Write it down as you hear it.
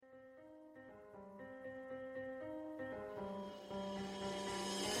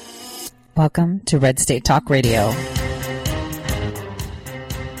Welcome to Red State Talk Radio.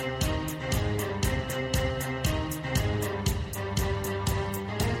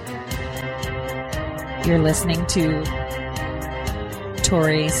 You're listening to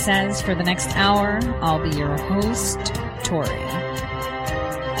Tori Says for the next hour. I'll be your host, Tori.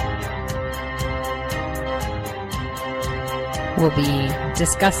 We'll be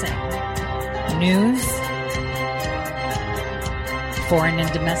discussing news, foreign and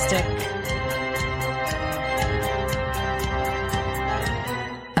domestic,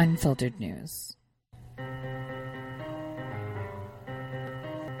 unfiltered news.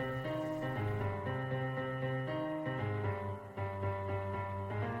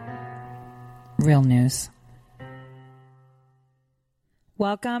 Real news.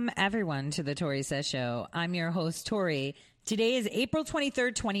 Welcome, everyone, to the Tori Says Show. I'm your host, Tori. Today is April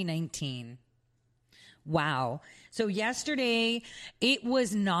 23rd, 2019. Wow. So yesterday, it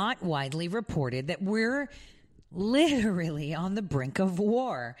was not widely reported that we're literally on the brink of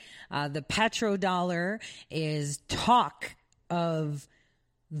war. The petrodollar is talk of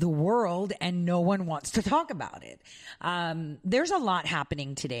the world, and no one wants to talk about it. There's a lot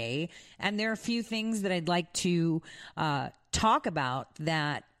happening today, and there are a few things that I'd like to talk about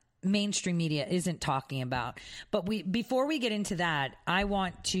that mainstream media isn't talking about. But before we get into that, I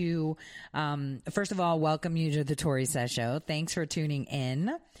want to, first of all, welcome you to the Tori Says Show. Thanks for tuning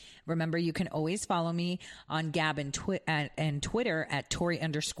in. Remember, you can always follow me on Gab and Twitter at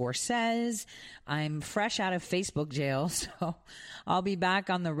Tori_says. I'm fresh out of Facebook jail, so I'll be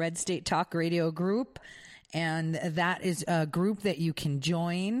back on the Red State Talk Radio group. And that is a group that you can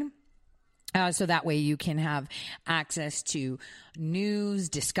join. So that way you can have access to news,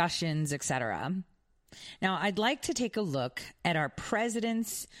 discussions, etc. Now, I'd like to take a look at our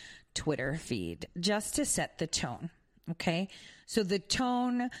president's Twitter feed just to set the tone. Okay, so the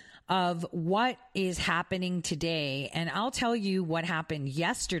tone of what is happening today, and I'll tell you what happened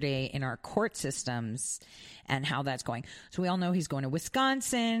yesterday in our court systems and how that's going. So we all know he's going to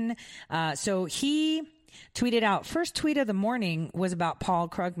Wisconsin. So he tweeted out, first tweet of the morning was about Paul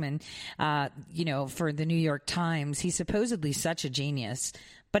Krugman, for the New York Times. He's supposedly such a genius,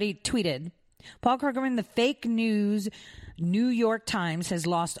 but he tweeted, Paul Krugman, the fake news New York Times has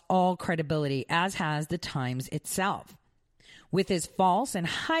lost all credibility, as has the Times itself, with his false and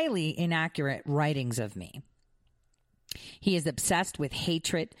highly inaccurate writings of me. He is obsessed with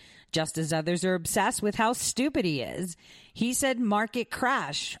hatred, just as others are obsessed with how stupid he is. He said market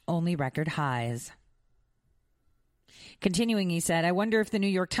crash, only record highs. Continuing, he said, I wonder if the New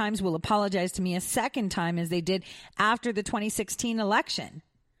York Times will apologize to me a second time as they did after the 2016 election.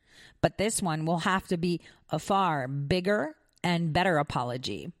 But this one will have to be a far bigger and better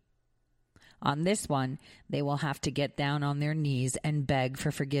apology. On this one, they will have to get down on their knees and beg for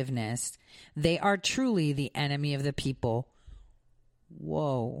forgiveness. They are truly the enemy of the people.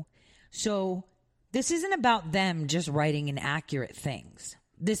 Whoa. So this isn't about them just writing inaccurate things.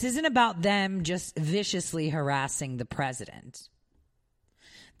 This isn't about them just viciously harassing the president.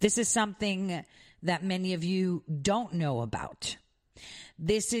 This is something that many of you don't know about.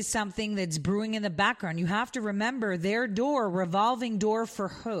 This is something that's brewing in the background. You have to remember their door, revolving door for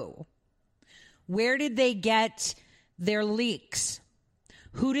who? Where did they get their leaks?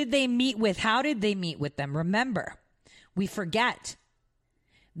 Who did they meet with? How did they meet with them? Remember, we forget.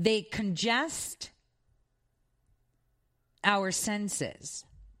 They congest our senses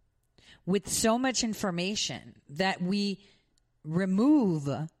with so much information that we remove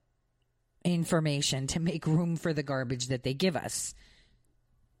information to make room for the garbage that they give us.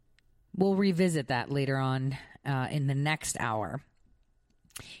 We'll revisit that later on in the next hour.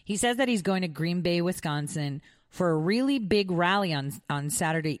 He says that he's going to Green Bay, Wisconsin for a really big rally on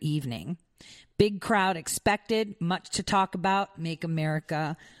Saturday evening. Big crowd expected, much to talk about, make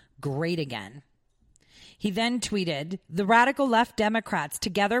America great again. He then tweeted, the radical left Democrats,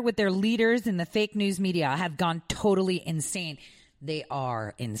 together with their leaders in the fake news media, have gone totally insane. They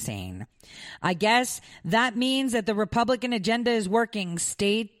are insane. I guess that means that the Republican agenda is working.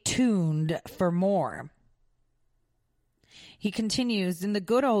 Stay tuned for more. He continues, in the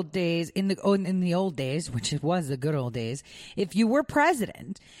good old days, in the old days, which it was the good old days, if you were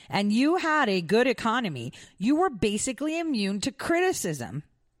president and you had a good economy, you were basically immune to criticism.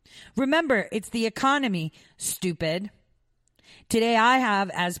 Remember, it's the economy, stupid. Today I have,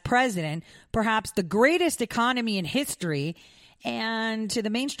 as president, perhaps the greatest economy in history, and to the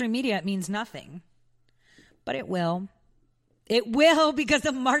mainstream media, it means nothing. But it will. It will, because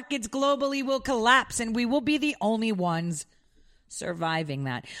the markets globally will collapse, and we will be the only ones surviving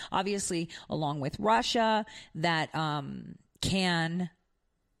that. Obviously, along with Russia, that can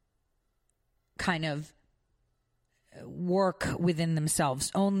kind of work within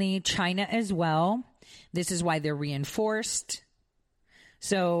themselves. Only China as well. This is why they're reinforced.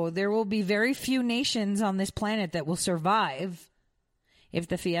 So there will be very few nations on this planet that will survive if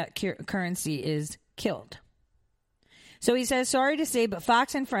the fiat currency is killed. So he says, sorry to say, but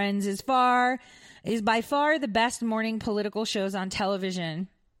Fox and Friends is by far the best morning political shows on television.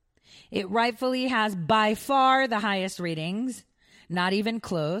 It rightfully has by far the highest ratings, not even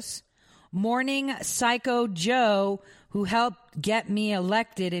close. Morning Psycho Joe, who helped get me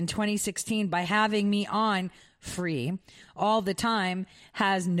elected in 2016 by having me on free all the time,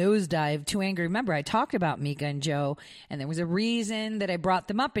 has nosedived. Too angry. Remember, I talked about Mika and Joe, and there was a reason that I brought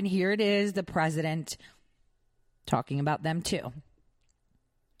them up, and here it is, the president talking about them too.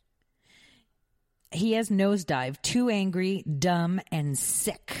 He has nosedived. Too angry, dumb, and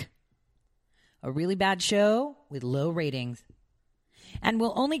sick. A really bad show with low ratings. And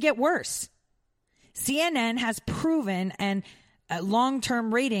will only get worse. CNN has proven and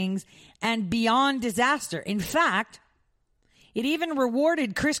long-term ratings and beyond disaster. In fact, it even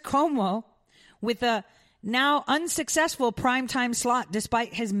rewarded Chris Cuomo with a now unsuccessful primetime slot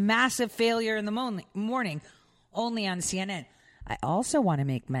despite his massive failure in the morning, only on CNN. I also want to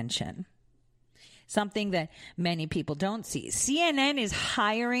make mention something that many people don't see. CNN is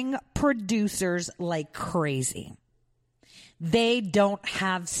hiring producers like crazy. They don't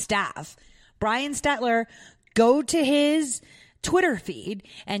have staff. Brian Stetler, go to his Twitter feed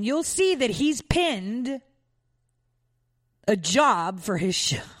and you'll see that he's pinned a job for his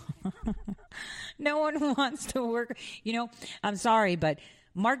show. No one wants to work. You know, I'm sorry, but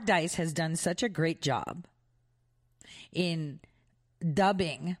Mark Dice has done such a great job in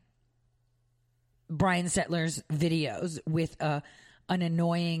dubbing Brian Stetler's videos with an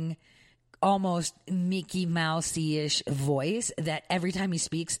annoying, almost Mickey Mousey-ish voice that every time he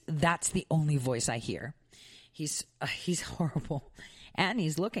speaks, that's the only voice I hear. He's horrible. And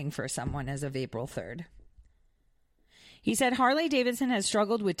he's looking for someone as of April 3rd. He said Harley Davidson has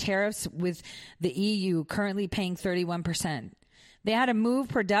struggled with tariffs with the EU currently paying 31%. They had to move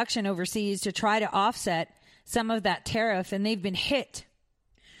production overseas to try to offset some of that tariff, and they've been hit,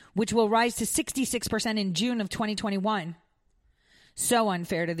 which will rise to 66% in June of 2021. So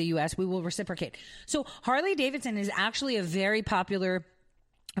unfair to the U.S. We will reciprocate. So Harley Davidson is actually a very popular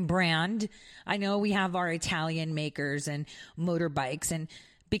brand. I know we have our Italian makers and motorbikes, and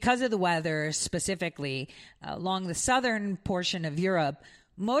because of the weather specifically along the southern portion of Europe,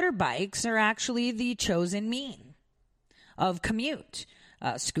 motorbikes are actually the chosen mean of commute.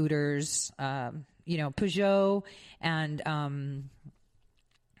 Scooters, Peugeot and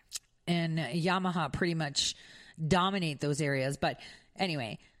Yamaha pretty much dominate those areas. But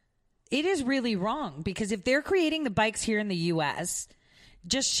anyway, it is really wrong because if they're creating the bikes here in the U.S.,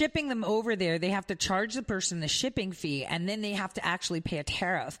 just shipping them over there, they have to charge the person the shipping fee, and then they have to actually pay a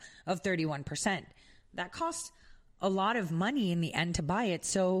tariff of 31%. That costs a lot of money in the end to buy it,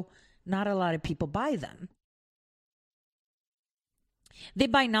 so not a lot of people buy them. They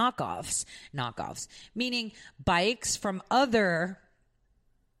buy knockoffs, meaning bikes from other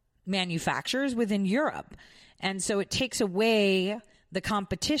manufacturers within Europe. And so it takes away the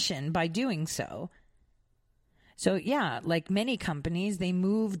competition by doing so. So, yeah, like many companies, they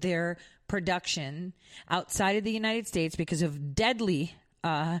move their production outside of the United States because of deadly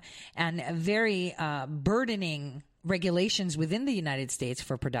and very burdening regulations within the United States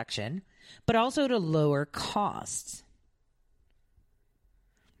for production, but also to lower costs.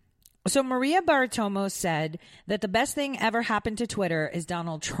 So Maria Bartiromo said that the best thing ever happened to Twitter is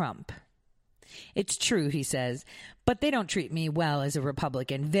Donald Trump. It's true, he says, but they don't treat me well as a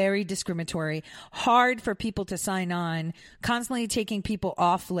Republican. Very discriminatory, hard for people to sign on, constantly taking people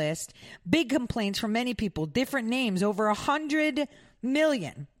off list. Big complaints from many people, different names, over 100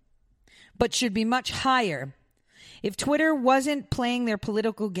 million, but should be much higher. If Twitter wasn't playing their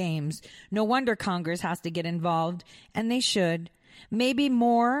political games, no wonder Congress has to get involved, and they should. Maybe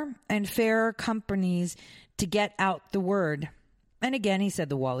more and fairer companies to get out the word. And again, he said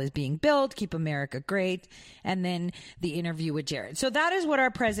the wall is being built, keep America great, and then the interview with Jared. So that is what our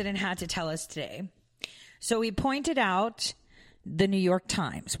president had to tell us today. So he pointed out the New York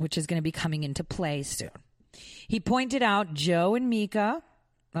Times, which is going to be coming into play soon. He pointed out Joe and Mika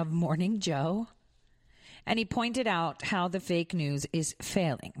of Morning Joe, and he pointed out how the fake news is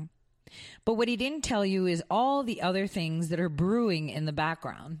failing. But what he didn't tell you is all the other things that are brewing in the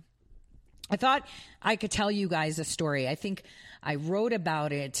background. I thought I could tell you guys a story. I think I wrote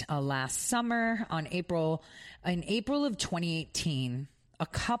about it last summer in April of 2018. A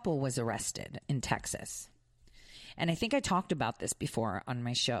couple was arrested in Texas. and I think I talked about this before on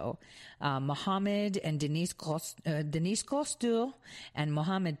my show. Mohammed and Denise Costul and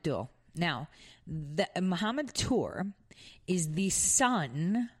Mohammed Tour. Now, Mohammed Tour is the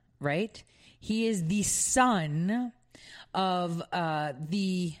son, right? He is the son of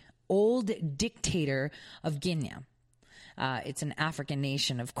the old dictator of Guinea. It's an African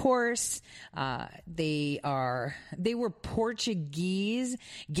nation, of course. They were Portuguese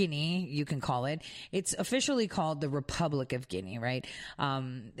Guinea, you can call it. It's officially called the Republic of Guinea, right?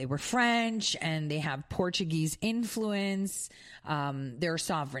 They were French and they have Portuguese influence. They're a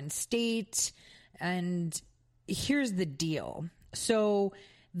sovereign state. And here's the deal. So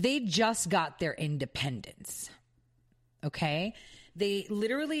they just got their independence. Okay? They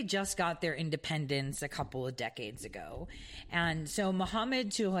literally just got their independence a couple of decades ago. And so Mohamed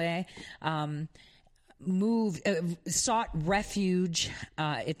Touré sought refuge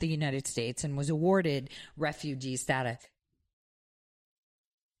at the United States and was awarded refugee status.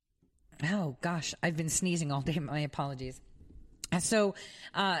 Oh, gosh, I've been sneezing all day. My apologies. So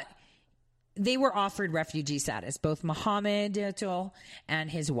they were offered refugee status, both Mohamed Touré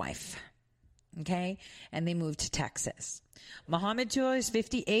and his wife. Okay? And they moved to Texas. Mohamed Touré is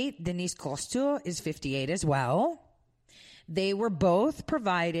 58. Denise Costul is 58 as well. They were both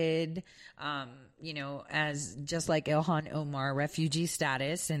provided, as just like Ilhan Omar, refugee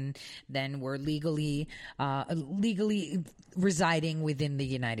status, and then were legally residing within the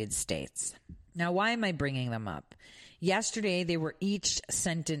United States. Now, why am I bringing them up? Yesterday, they were each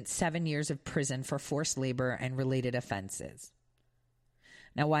sentenced 7 years of prison for forced labor and related offenses.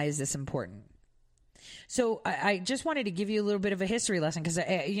 Now, why is this important? So I just wanted to give you a little bit of a history lesson because,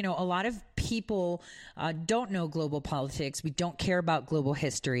 a lot of people don't know global politics. We don't care about global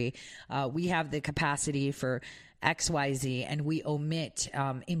history. We have the capacity for X, Y, Z, and we omit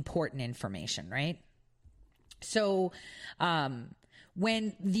important information, right? So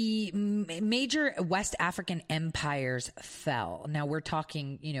when the major West African empires fell, now we're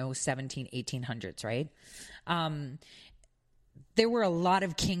talking, 1800s, right? There were a lot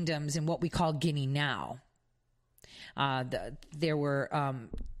of kingdoms in what we call Guinea now. There were,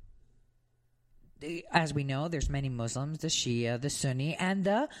 as we know, there's many Muslims, the Shia, the Sunni, and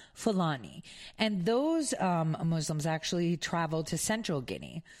the Fulani. And those Muslims actually traveled to central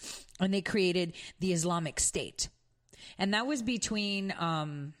Guinea, and they created the Islamic State. And that was between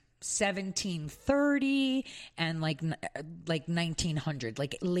 1730 and like 1900,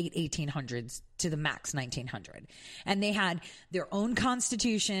 like late 1800s to the max 1900. And they had their own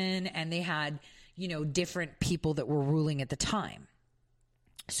constitution and they had, different people that were ruling at the time.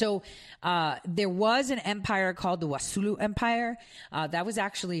 So there was an empire called the Wasulu Empire. That was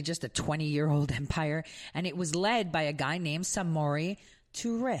actually just a 20-year-old empire. And it was led by a guy named Samori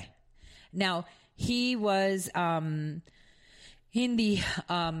Touré. Now, he was in the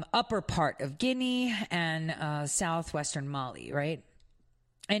upper part of Guinea and southwestern Mali, right?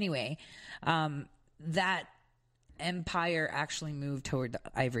 Anyway, that empire actually moved toward the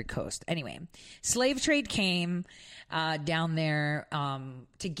Ivory Coast. Anyway, slave trade came down there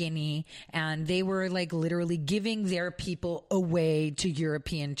to Guinea, and they were like literally giving their people away to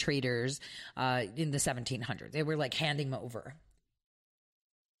European traders in the 1700s. They were like handing them over.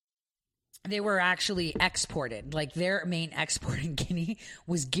 They were actually exported. Like their main export in Guinea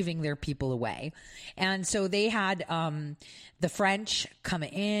was giving their people away. And so they had the French come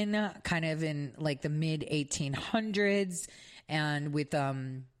in kind of in like the mid 1800s and with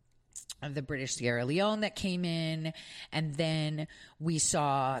the British Sierra Leone that came in. And then we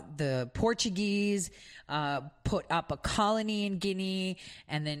saw the Portuguese put up a colony in Guinea.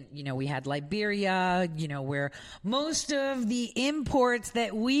 And then, we had Liberia, where most of the imports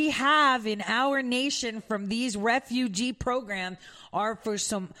that we have in our nation from these refugee programs are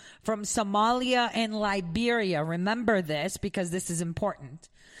from Somalia and Liberia. Remember this because this is important.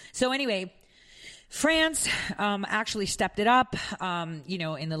 So anyway, France actually stepped it up,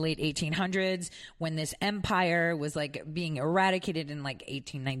 in the late 1800s when this empire was like being eradicated in like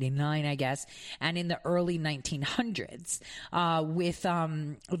 1899, I guess, and in the early 1900s,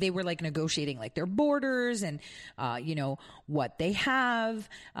 they were like negotiating like their borders and what they have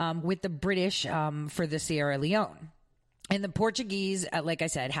with the British for the Sierra Leone. And the Portuguese, like I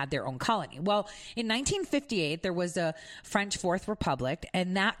said, had their own colony. Well, in 1958, there was a French Fourth Republic,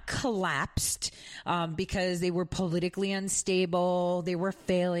 and that collapsed because they were politically unstable, they were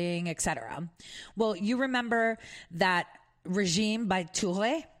failing, etc. Well, you remember that regime by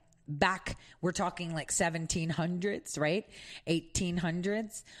Touré back, we're talking like 1700s, right?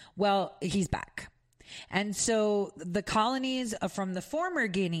 1800s. Well, he's back. And so the colonies from the former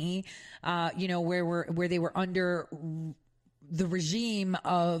Guinea, where they were under the regime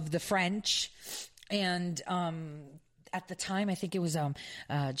of the French, and at the time, I think it was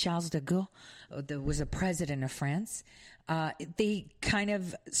Charles de Gaulle, that was a president of France. They kind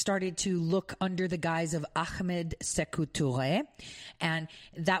of started to look under the guise of Ahmed Sékou Touré, and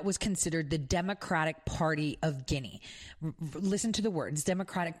that was considered the Democratic Party of Guinea. Listen to the words,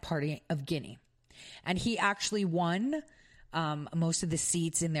 Democratic Party of Guinea. And he actually won most of the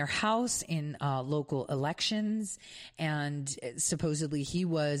seats in their house in local elections, and supposedly he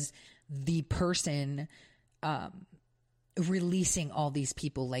was the person releasing all these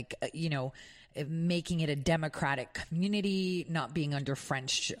people, making it a democratic community, not being under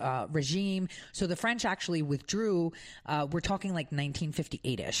French regime. So the French actually withdrew. We're talking like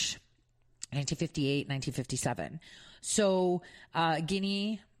 1958-ish, 1958, 1957. So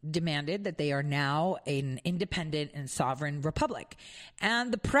Guinea demanded that they are now an independent and sovereign republic.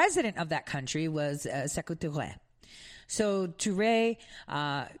 And the president of that country was Sékou Touré. So Touré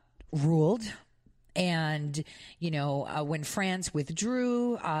ruled. And, when France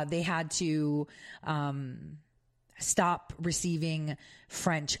withdrew, they had to stop receiving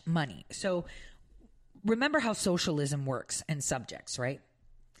French money. So remember how socialism works and subjects, right?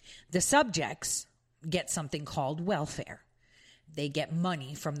 The subjects get something called welfare. They get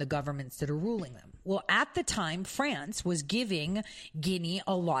money from the governments that are ruling them. Well, at the time, France was giving Guinea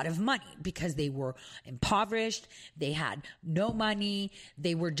a lot of money because they were impoverished. They had no money.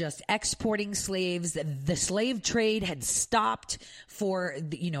 They were just exporting slaves. The slave trade had stopped for,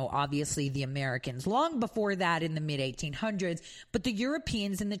 obviously the Americans long before that in the mid-1800s. But the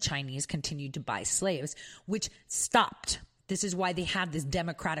Europeans and the Chinese continued to buy slaves, which stopped. This is why they had this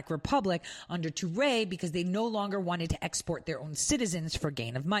democratic republic under Touré, because they no longer wanted to export their own citizens for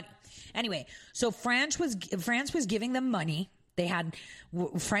gain of money. Anyway, so France was giving them money. They had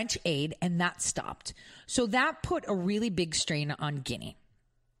French aid, and that stopped. So that put a really big strain on Guinea.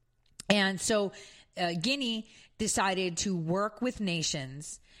 And so Guinea decided to work with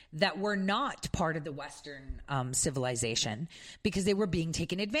nations that were not part of the Western civilization, because they were being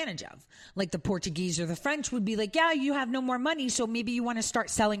taken advantage of. Like the Portuguese or the French would be like, yeah, you have no more money, so maybe you want to start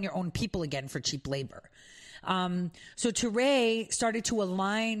selling your own people again for cheap labor. So Touré started to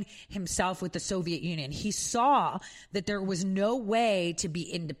align himself with the Soviet Union. He saw that there was no way to be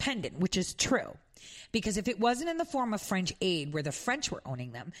independent, which is true. Because if it wasn't in the form of French aid, where the French were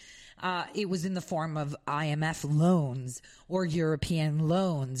owning them, it was in the form of IMF loans or European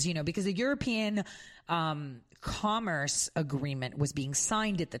loans, because the European commerce agreement was being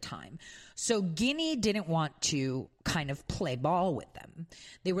signed at the time. So Guinea didn't want to kind of play ball with them.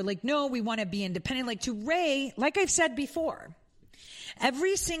 They were like, no, we want to be independent. Like Touré, like I've said before,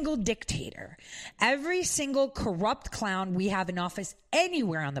 every single dictator, every single corrupt clown we have in office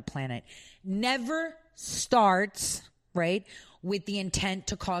anywhere on the planet never starts, right, with the intent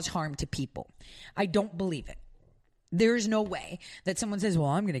to cause harm to people. I don't believe it. There is no way that someone says, well,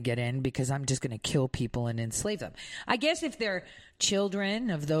 I'm going to get in because I'm just going to kill people and enslave them. I guess if they're children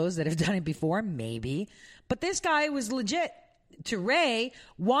of those that have done it before, maybe. But this guy was legit. Touré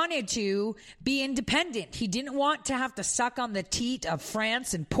wanted to be independent. He didn't want to have to suck on the teat of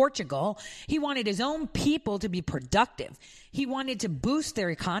France and Portugal. He wanted his own people to be productive. He wanted to boost their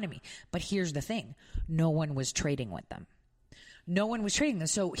economy. But here's the thing. No one was trading with them. No one was trading them.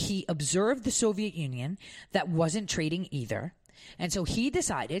 So he observed the Soviet Union that wasn't trading either. And so he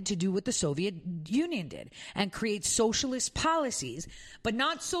decided to do what the Soviet Union did and create socialist policies, but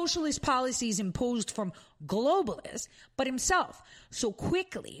not socialist policies imposed from globalists, but himself. So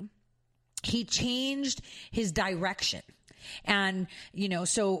quickly, he changed his direction. And,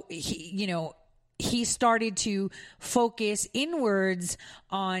 so he started to focus inwards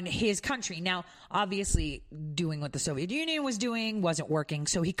on his country. Now, obviously, doing what the Soviet Union was doing wasn't working.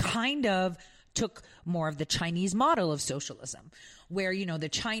 So he kind of took more of the Chinese model of socialism, where, the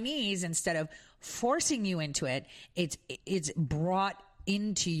Chinese, instead of forcing you into it, it's brought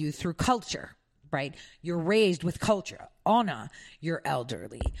into you through culture, right? You're raised with culture. Honor your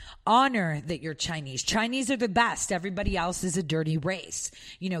elderly. Honor that you're Chinese. Chinese are the best. Everybody else is a dirty race.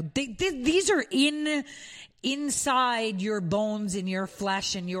 These are inside your bones and your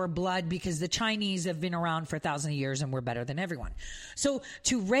flesh and your blood, because the Chinese have been around for thousands of years and we're better than everyone. So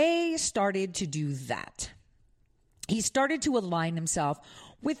Touré started to do that. He started to align himself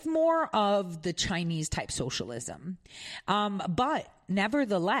with more of the Chinese type socialism. But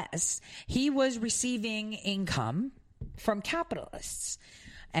nevertheless, he was receiving income from capitalists.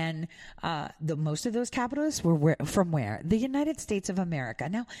 And the most of those capitalists were from where? The United States of America.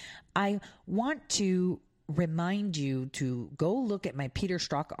 Now, I want to remind you to go look at my Peter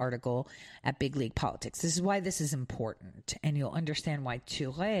Strzok article at Big League Politics. This is why this is important, and you'll understand why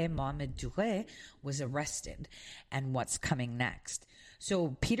Mohamed Touré was arrested and what's coming next.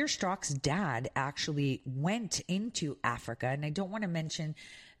 So Peter Strzok's dad actually went into Africa, and I don't want to mention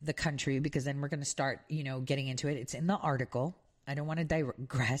the country because then we're going to start, getting into it. It's in the article. I don't want to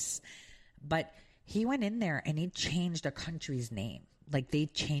digress, but he went in there and he changed a country's name. Like, they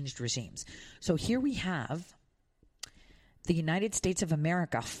changed regimes. So here we have the United States of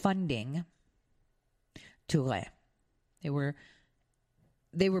America funding Touré.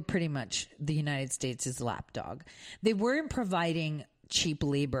 They were pretty much the United States' lapdog. They weren't providing cheap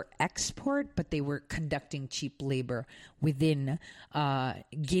labor export, but they were conducting cheap labor within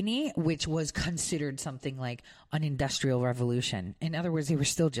Guinea, which was considered something like an industrial revolution. In other words, they were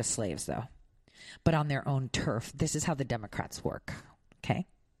still just slaves, though, but on their own turf. This is how the Democrats work. Okay.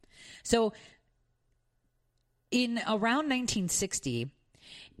 So in around 1960,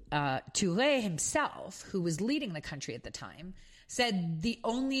 Touré himself, who was leading the country at the time, said the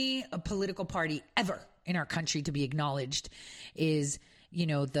only political party ever in our country to be acknowledged is,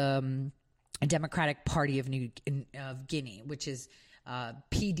 the Democratic Party of Guinea, which is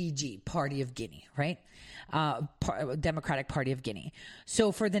PDG, Party of Guinea, right? Democratic Party of Guinea.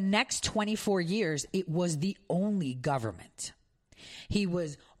 So for the next 24 years, it was the only government. He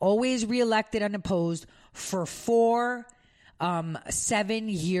was always reelected unopposed for 4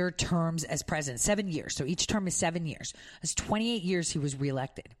 7-year terms as president. 7 years. So each term is 7 years. That's 28 years he was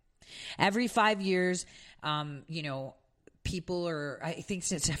reelected. Every 5 years, people are, I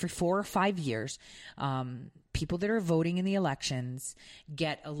think it's every 4 or 5 years, people that are voting in the elections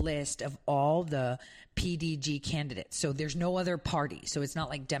get a list of all the PDG candidates. So there's no other party. So it's not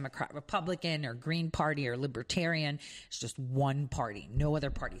like Democrat, Republican, or Green Party, or Libertarian. It's just one party, no other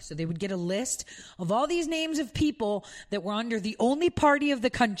party. So they would get a list of all these names of people that were under the only party of the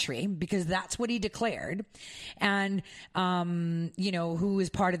country, because that's what he declared, and, who is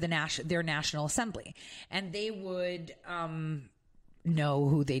part of their National Assembly. And they would know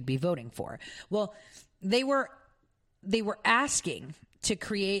who they'd be voting for. Well, they were asking to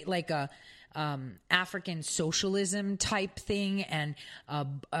create like a African socialism type thing and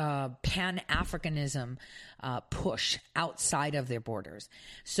Pan-Africanism push outside of their borders.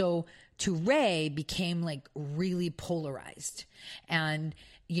 So Touré became like really polarized, and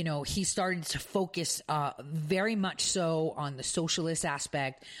he started to focus very much so on the socialist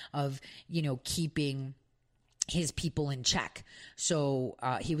aspect of keeping his people in check. So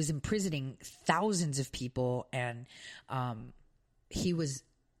he was imprisoning thousands of people, and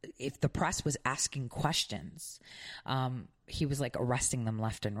if the press was asking questions, he was like arresting them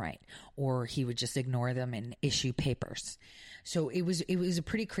left and right, or he would just ignore them and issue papers. So it was a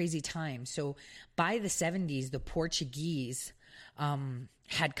pretty crazy time. So by the 70s, the Portuguese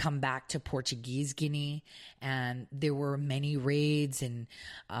had come back to Portuguese Guinea, and there were many raids and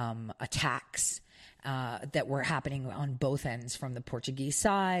attacks that were happening on both ends from the Portuguese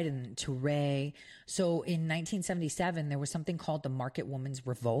side and Touré. So in 1977, there was something called the Market Women's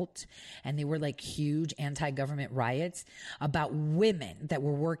Revolt, and they were like huge anti-government riots about women that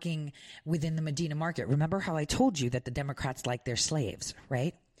were working within the Medina market. Remember how I told you that the Democrats like their slaves,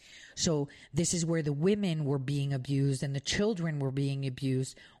 right? So this is where the women were being abused and the children were being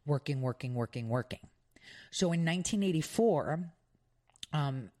abused, working. So in 1984,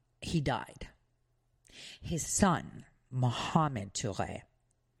 he died. His son, Mohamed Touré,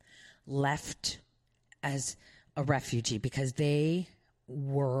 left as a refugee because they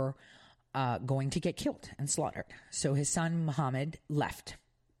were going to get killed and slaughtered. So his son, Mohamed, left.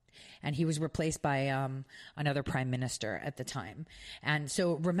 And he was replaced by another prime minister at the time. And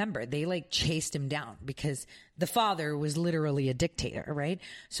so remember, they like chased him down because the father was literally a dictator, right?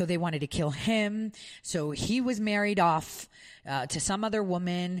 So they wanted to kill him. So he was married off to some other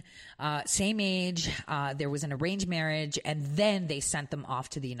woman, same age. There was an arranged marriage, and then they sent them off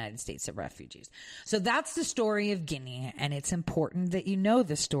to the United States as refugees. So that's the story of Guinea, and it's important that you know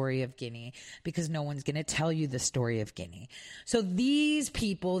the story of Guinea because no one's going to tell you the story of Guinea. So these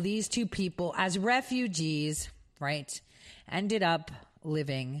two people, as refugees, right, ended up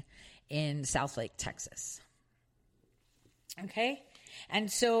living in Southlake, Texas. Okay?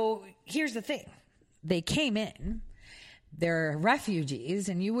 And so here's the thing. They came in they're refugees,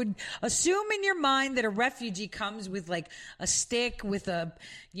 and you would assume in your mind that a refugee comes with like a stick with a,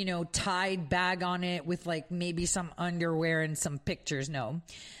 tied bag on it with like maybe some underwear and some pictures. No,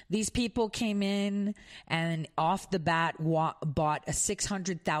 these people came in and off the bat bought a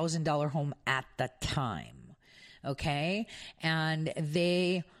 $600,000 home at the time. Okay. And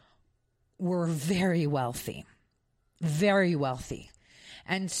they were very wealthy, very wealthy.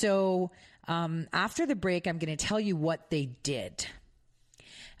 And so, after the break, I'm going to tell you what they did.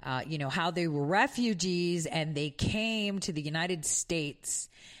 How they were refugees and they came to the United States,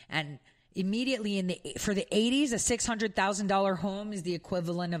 and immediately for the 80s, a $600,000 home is the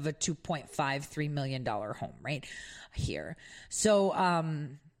equivalent of a $2.53 million home right here. So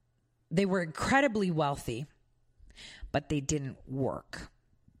they were incredibly wealthy, but they didn't work.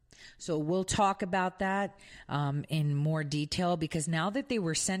 So we'll talk about that in more detail, because now that they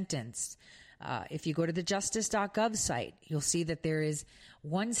were sentenced, if you go to the justice.gov site, you'll see that there is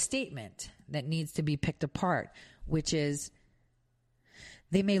one statement that needs to be picked apart, which is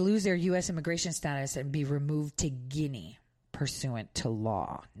they may lose their U.S. immigration status and be removed to Guinea pursuant to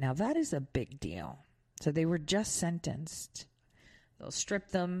law. Now, that is a big deal. So they were just sentenced. They'll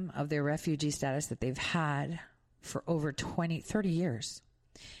strip them of their refugee status that they've had for over 30 years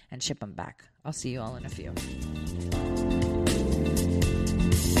and ship them back. I'll see you all in a few.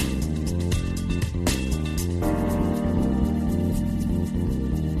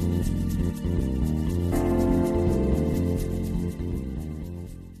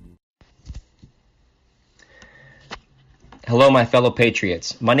 Hello, my fellow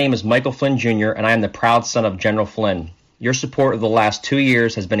patriots. My name is Michael Flynn Jr., and I am the proud son of General Flynn. Your support of the last 2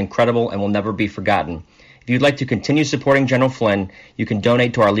 years has been incredible and will never be forgotten. If you'd like to continue supporting General Flynn, you can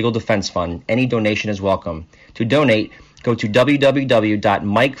donate to our Legal Defense Fund. Any donation is welcome. To donate, go to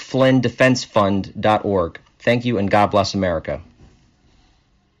www.mikeflynndefensefund.org. Thank you, and God bless America.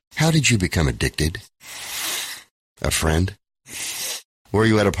 How did you become addicted? A friend? Were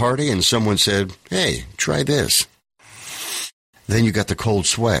you at a party and someone said, "Hey, try this"? Then you got the cold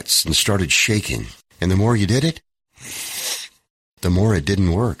sweats and started shaking. And the more you did it, the more it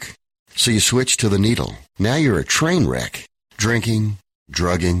didn't work. So you switched to the needle. Now you're a train wreck. Drinking,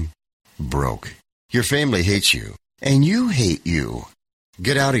 drugging, broke. Your family hates you, and you hate you.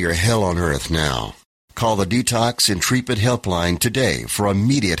 Get out of your hell on earth now. Call the Detox and Treatment Helpline today for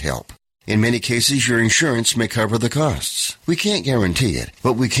immediate help. In many cases, your insurance may cover the costs. We can't guarantee it,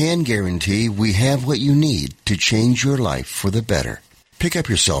 but we can guarantee we have what you need to change your life for the better. Pick up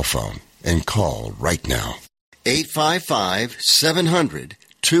your cell phone and call right now.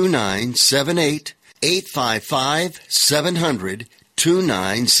 855-700-2978.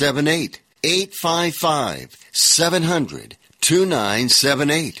 855-700-2978.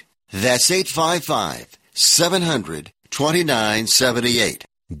 855-700-2978. That's 855-700-2978.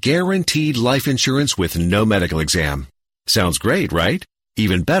 Guaranteed life insurance with no medical exam. Sounds great, right?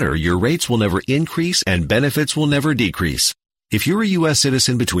 Even better, your rates will never increase and benefits will never decrease. If you're a U.S.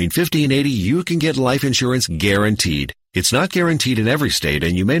 citizen between 50 and 80, you can get life insurance guaranteed. It's not guaranteed in every state,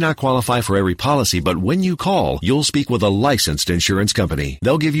 and you may not qualify for every policy, but when you call, you'll speak with a licensed insurance company.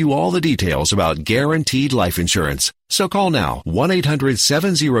 They'll give you all the details about guaranteed life insurance. So call now,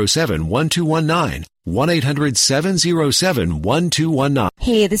 1-800-707-1219. 1-800-707-1219.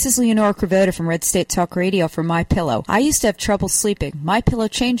 Hey, this is Leonora Cravota from Red State Talk Radio for MyPillow. I used to have trouble sleeping. MyPillow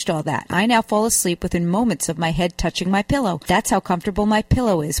changed all that. I now fall asleep within moments of my head touching my pillow. That's how comfortable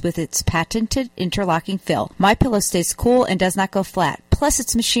MyPillow is with its patented interlocking fill. MyPillow stays cool and does not go flat. Plus,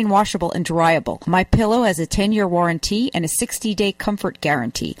 it's machine washable and dryable. MyPillow has a 10-year warranty and a 60-day comfort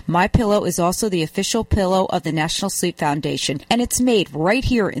guarantee. MyPillow is also the official pillow of the National Sleep Foundation, and it's made right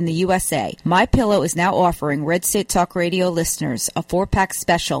here in the USA. MyPillow is now offering Red State Talk Radio listeners a 4-pack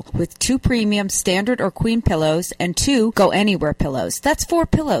special with 2 premium standard or queen pillows and 2 go anywhere pillows. That's 4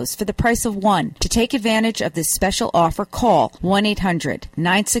 pillows for the price of 1. To take advantage of this special offer, call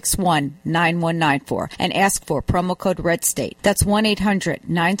 1-800-961-9194 and ask for promo code RedState. That's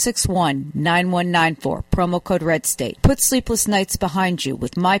 1-800-961-9194, promo code RedState. Put sleepless nights behind you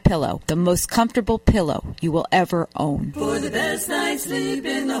with MyPillow, the most comfortable pillow you will ever own. For the best night's sleep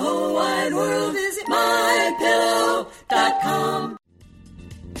in the whole wide world, visit MyPillow.com.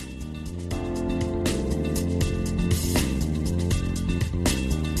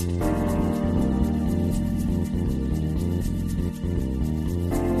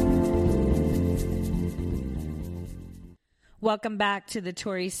 Welcome back to the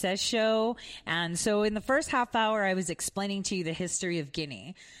Tori Says Show. And so in the first half hour, I was explaining to you the history of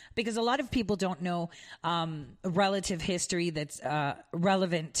Guinea, because a lot of people don't know relative history that's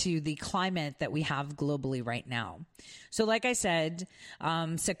relevant to the climate that we have globally right now. So like I said,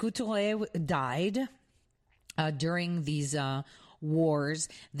 Sékou Touré died during these wars,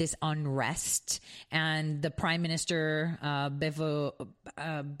 this unrest, and the Prime Minister Bévogi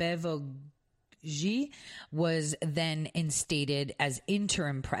was then instated as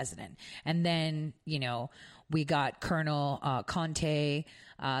interim president. And then, you know, we got Colonel Conte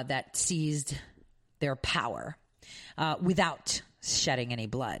that seized their power without shedding any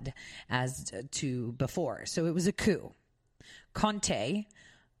blood as to before. So it was a coup. Conte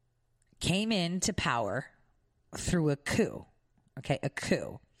came into power through a coup. Okay, a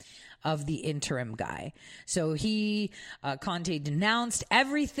coup of the interim guy. So Conte denounced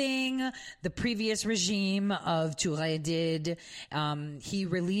everything the previous regime of Touré did. He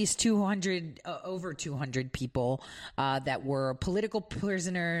released over 200 people that were political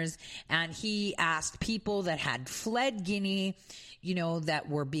prisoners, and he asked people that had fled Guinea, you know, that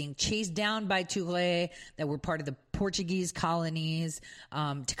were being chased down by Touré, that were part of the Portuguese colonies,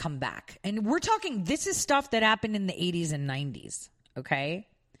 to come back. And we're talking, this is stuff that happened in the 80s and 90s, okay?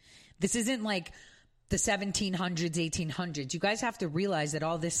 This isn't like the 1700s, 1800s. You guys have to realize that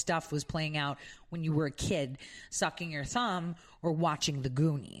all this stuff was playing out when you were a kid, sucking your thumb or watching the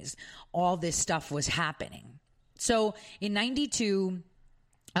Goonies. All this stuff was happening. So in 92,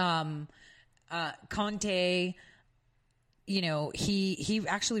 Conte, you know, he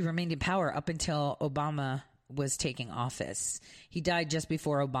actually remained in power up until Obama was taking office. He died just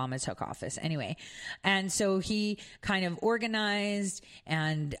before Obama took office anyway. And so he kind of organized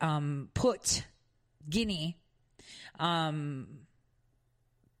and put Guinea onto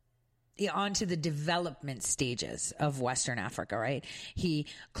the development stages of Western Africa, right? He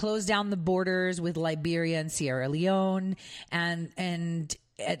closed down the borders with Liberia and Sierra Leone, and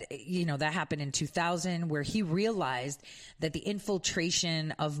you know, that happened in 2000, where he realized that the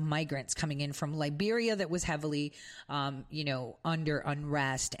infiltration of migrants coming in from Liberia that was heavily, you know, under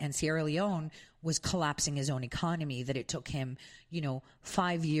unrest, and Sierra Leone was collapsing his own economy, that it took him, you know,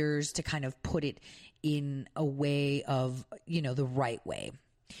 5 years to kind of put it in a way of, you know, the right way.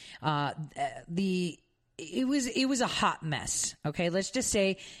 It was a hot mess. Okay. Let's just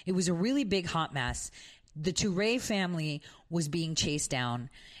say it was a really big hot mess. The Touré family was being chased down,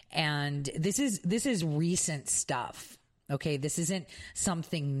 and this is recent stuff. Okay, this isn't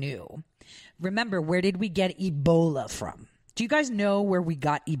something new. Remember, where did we get Ebola from? Do you guys know where we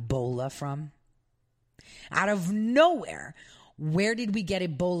got Ebola from? Out of nowhere. Where did we get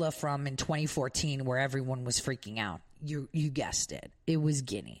Ebola from in 2014, where everyone was freaking out? You guessed it. It was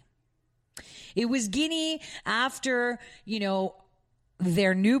Guinea. It was Guinea after, you know,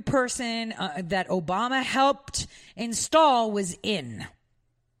 their new person that Obama helped install was in.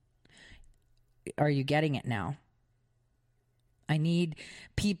 Are you getting it now? I need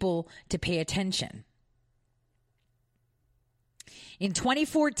people to pay attention. In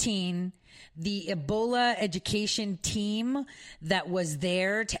 2014, the Ebola education team that was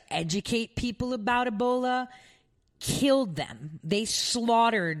there to educate people about Ebola killed them. They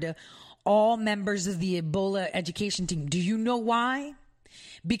slaughtered all members of the Ebola education team. Do you know why?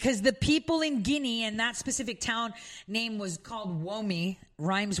 Because the people in Guinea, and that specific town name was called Womi,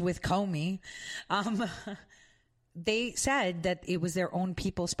 rhymes with Comey, they said that it was their own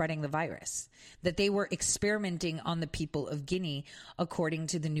people spreading the virus, that they were experimenting on the people of Guinea, according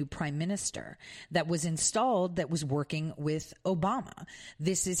to the new prime minister that was installed, that was working with Obama.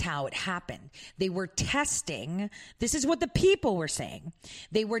 This is how it happened. They were testing. This is what the people were saying.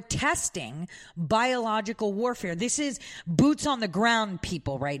 They were testing biological warfare. This is boots on the ground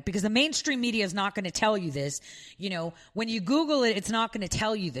people, right? Because the mainstream media is not going to tell you this. You know, when you Google it, it's not going to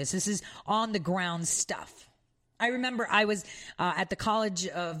tell you this. This is on the ground stuff. I remember I was at the College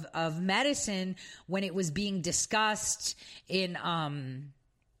of Medicine when it was being discussed in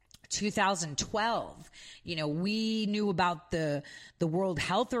 2012. You know, we knew about the World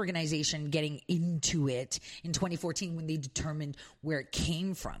Health Organization getting into it in 2014 when they determined where it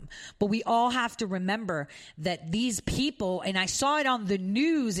came from. But we all have to remember that these people, and I saw it on the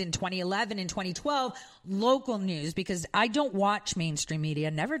news in 2011 and 2012, local news, because I don't watch mainstream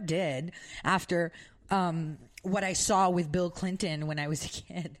media, never did after what I saw with Bill Clinton when I was a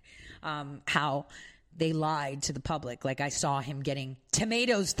kid, how they lied to the public. Like, I saw him getting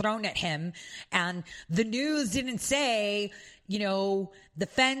tomatoes thrown at him, and the news didn't say, you know, the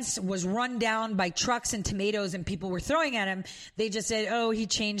fence was run down by trucks and tomatoes and people were throwing at him. They just said, oh, he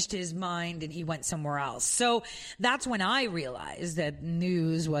changed his mind and he went somewhere else. So that's when I realized that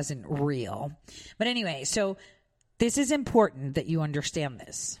news wasn't real. But anyway, so this is important that you understand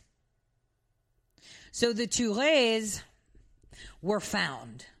this. So the Tourés were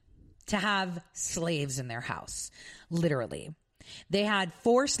found to have slaves in their house, literally. They had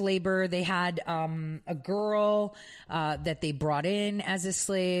forced labor. They had a girl that they brought in as a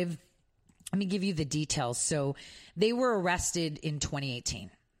slave. Let me give you the details. So they were arrested in 2018,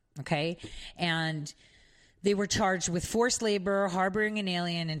 okay? And they were charged with forced labor, harboring an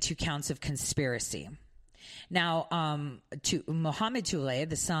alien, and 2 counts of conspiracy. Now, Mohamed Touré,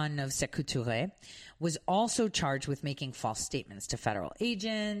 the son of Sékou Touré, was also charged with making false statements to federal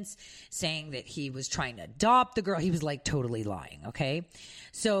agents, saying that he was trying to adopt the girl. He was like totally lying, okay?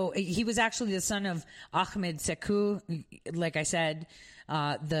 So he was actually the son of Ahmed Sékou, like I said,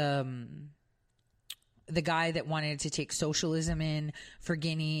 the guy that wanted to take socialism in for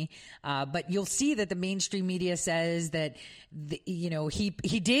Guinea. But you'll see that the mainstream media says that,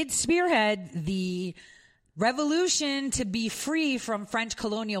 he did spearhead the revolution to be free from French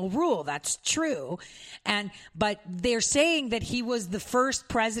colonial rule. That's true. But they're saying that he was the first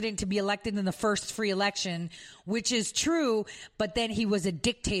president to be elected in the first free election, which is true, but then he was a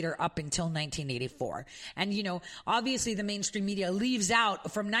dictator up until 1984. And, obviously the mainstream media leaves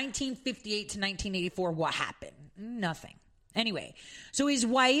out from 1958 to 1984 what happened. Nothing. Anyway, so his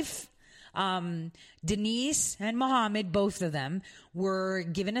wife, Denise and Mohammed, both of them, were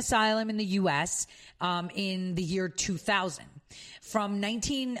given asylum in the U.S. In the year 2000.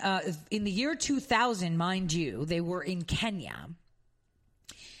 In the year 2000, mind you, they were in Kenya.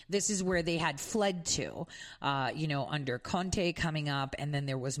 This is where they had fled to, under Conte coming up, and then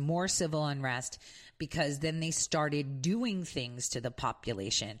there was more civil unrest because then they started doing things to the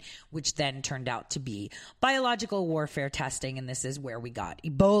population, which then turned out to be biological warfare testing, and this is where we got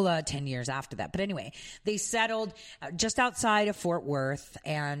Ebola 10 years after that. But anyway, they settled just outside of Fort Worth,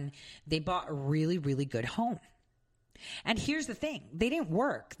 and they bought a really, really good home. And here's the thing. They didn't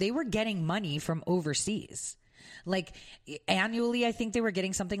work. They were getting money from overseas. Like annually, I think they were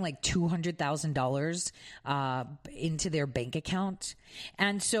getting something like $200,000 into their bank account.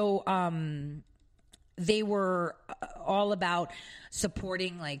 And so they were all about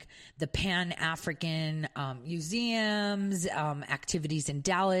supporting like the Pan-African museums, activities in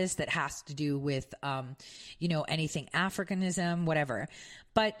Dallas that has to do with, anything Africanism, whatever.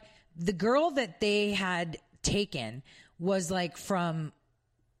 But the girl that they had taken was like from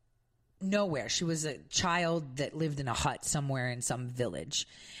nowhere. She was a child that lived in a hut somewhere in some village.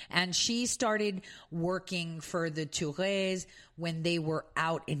 And she started working for the Tourés when they were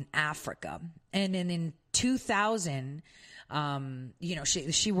out in Africa. And then in 2000,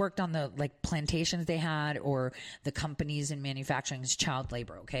 she worked on the like plantations they had or the companies in manufacturing as child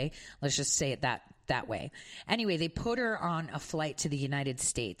labor. Okay. Let's just say it that way. Anyway, they put her on a flight to the United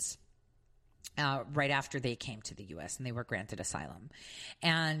States. Right after they came to the U.S. and they were granted asylum.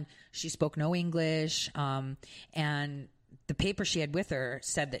 And she spoke no English. And the paper she had with her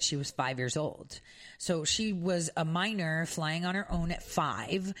said that she was 5 years old. So she was a minor flying on her own at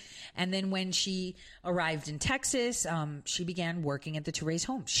 5. And then when she arrived in Texas, she began working at the Tourés'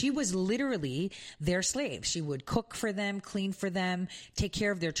 home. She was literally their slave. She would cook for them, clean for them, take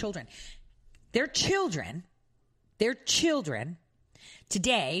care of their children. Their children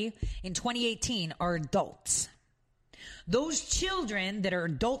today, in 2018, are adults. Those children that are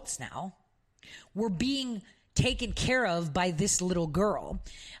adults now were being taken care of by this little girl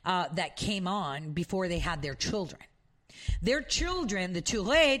that came on before they had their children. Their children, the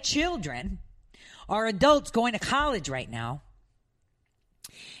Touré children, are adults going to college right now.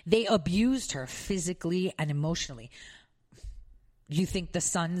 They abused her physically and emotionally. You think the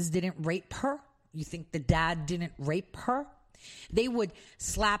sons didn't rape her? You think the dad didn't rape her? They would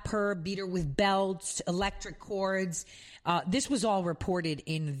slap her, beat her with belts, electric cords. This was all reported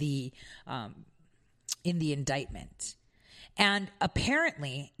in the indictment. And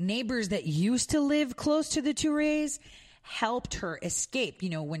apparently, neighbors that used to live close to the Tourés helped her escape.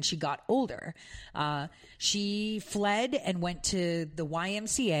 When she got older, she fled and went to the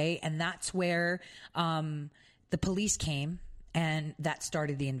YMCA, and that's where the police came, and that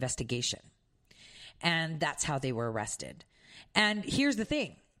started the investigation. And that's how they were arrested. And here's the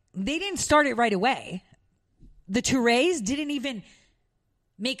thing. They didn't start it right away. The Tourés didn't even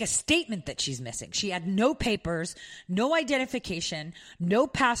make a statement that she's missing. She had no papers, no identification, no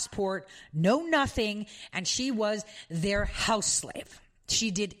passport, no nothing, and she was their house slave.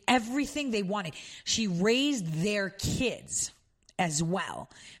 She did everything they wanted. She raised their kids as well.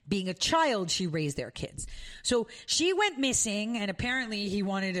 Being a child, she raised their kids. So she went missing, and apparently he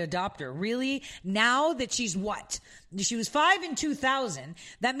wanted to adopt her. Really? Now that she's what? She was 5 in 2000.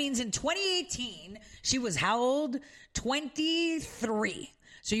 That means in 2018, she was how old? 23.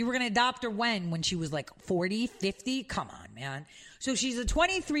 So you were going to adopt her when she was like 40, 50? Come on, man. So she's a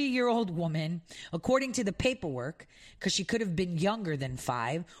 23-year-old woman, according to the paperwork, because she could have been younger than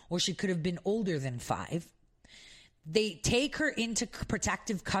 5, or she could have been older than 5. They take her into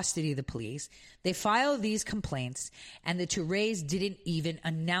protective custody, the police. They file these complaints, and the Tourés didn't even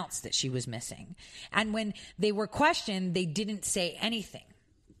announce that she was missing. And when they were questioned, they didn't say anything.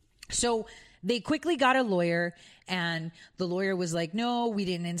 So they quickly got a lawyer, and the lawyer was like, no, we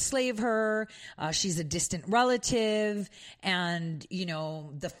didn't enslave her. She's a distant relative. And, you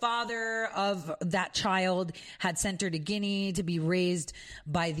know, the father of that child had sent her to Guinea to be raised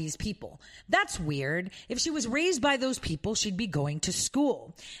by these people. That's weird. If she was raised by those people, she'd be going to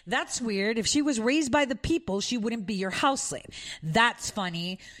school. That's weird. If she was raised by the people, she wouldn't be your house slave. That's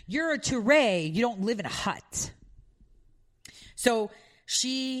funny. You're a Touré. You don't live in a hut. So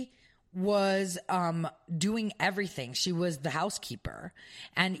she was doing everything. She was the housekeeper,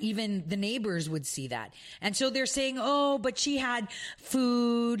 and even the neighbors would see that. And so they're saying, oh, but she had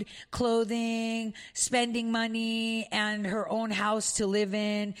food, clothing, spending money, and her own house to live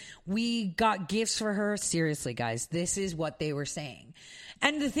in. We got gifts for her. Seriously, guys, this is what they were saying.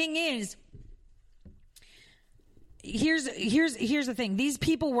 And the thing is, Here's the thing. These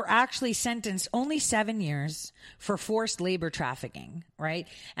people were actually sentenced only 7 years for forced labor trafficking, right?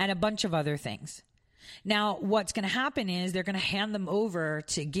 And a bunch of other things. Now, what's going to happen is they're going to hand them over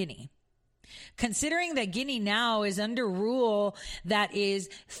to Guinea. Considering that Guinea now is under rule that is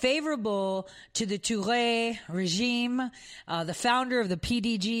favorable to the Touré regime, the founder of the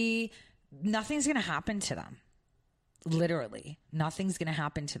PDG, nothing's going to happen to them. Literally, nothing's going to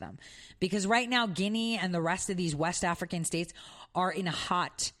happen to them, because right now Guinea and the rest of these West African states are in a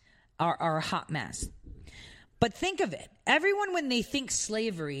hot mess. But think of it. Everyone, when they think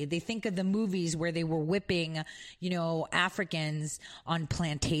slavery, they think of the movies where they were whipping, Africans on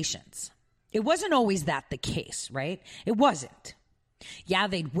plantations. It wasn't always that the case, right? It wasn't. Yeah,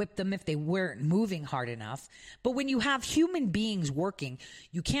 they'd whip them if they weren't moving hard enough. But when you have human beings working,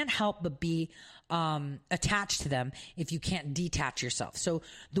 you can't help but be attached to them if you can't detach yourself. So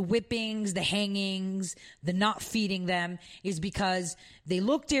the whippings, the hangings, the not feeding them is because they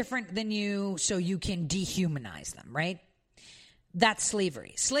look different than you, so you can dehumanize them, right? That's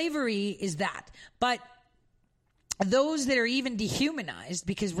slavery. Slavery is that. But those that are even dehumanized,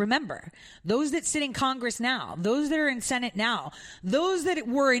 because remember, those that sit in Congress now, those that are in Senate now, those that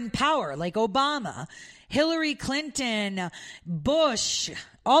were in power, like Obama, Hillary Clinton, Bush,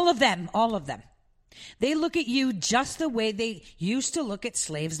 all of them, they look at you just the way they used to look at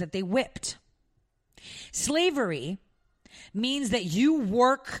slaves that they whipped. Slavery means that you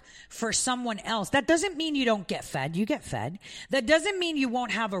work for someone else. That doesn't mean you don't get fed. You get fed. That doesn't mean you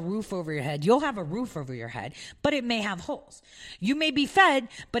won't have a roof over your head. You'll have a roof over your head, but it may have holes. You may be fed,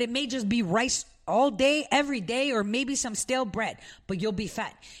 but it may just be rice all day, every day, or maybe some stale bread, but you'll be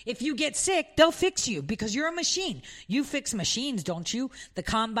fed. If you get sick, they'll fix you because you're a machine. You fix machines, don't you? The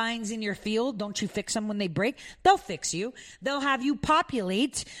combines in your field, don't you fix them when they break? They'll fix you. They'll have you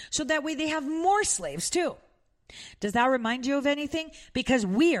populate so that way they have more slaves too. Does that remind you of anything? Because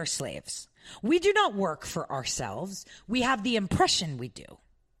we are slaves. We do not work for ourselves. We have the impression we do.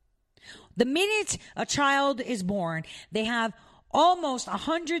 The minute a child is born, they have almost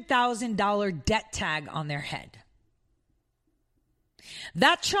 $100,000 debt tag on their head.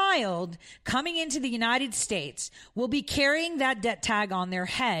 That child coming into the United States will be carrying that debt tag on their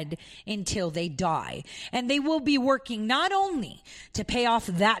head until they die. And they will be working not only to pay off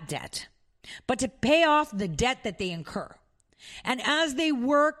that debt, but to pay off the debt that they incur. And as they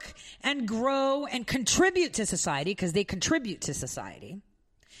work and grow and contribute to society, because they contribute to society,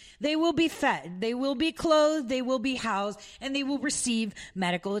 they will be fed, they will be clothed, they will be housed, and they will receive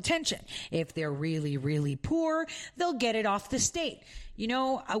medical attention. If they're really, really poor, they'll get it off the state.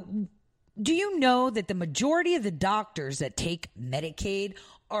 Do you know that the majority of the doctors that take Medicaid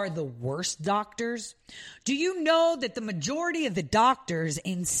are the worst doctors? Do you know that the majority of the doctors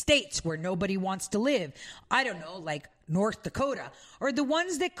in states where nobody wants to live, I don't know, like North Dakota, are the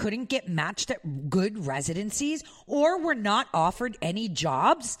ones that couldn't get matched at good residencies or were not offered any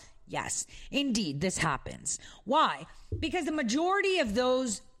jobs? Yes, indeed, this happens. Why? Because the majority of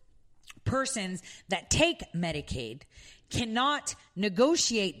those persons that take Medicaid cannot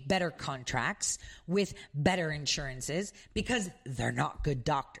negotiate better contracts with better insurances because they're not good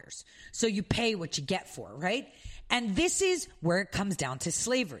doctors. So you pay what you get for, right? And this is where it comes down to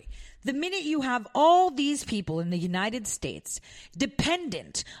slavery. The minute you have all these people in the United States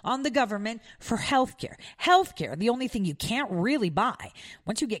dependent on the government for healthcare, the only thing you can't really buy.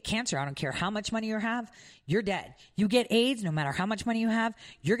 Once you get cancer, I don't care how much money you have, you're dead. You get AIDS, no matter how much money you have,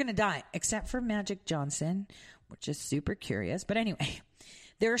 you're going to die, except for Magic Johnson, which is super curious. But anyway,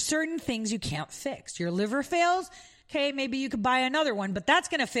 there are certain things you can't fix. Your liver fails. Okay, maybe you could buy another one, but that's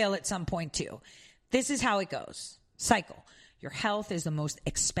going to fail at some point too. This is how it goes. Cycle. Your health is the most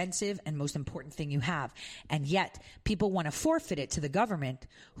expensive and most important thing you have. And yet, people want to forfeit it to the government,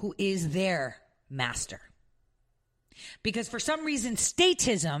 who is their master. Because for some reason,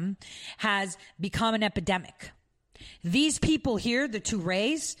 statism has become an epidemic. These people here, the two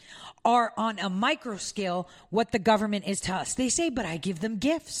Rays, are on a micro scale what the government is to us. They say, but I give them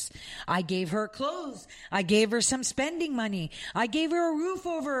gifts. I gave her clothes. I gave her some spending money. I gave her a roof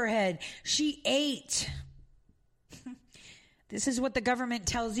over her head. She ate. This is what the government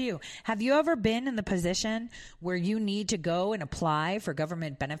tells you. Have you ever been in the position where you need to go and apply for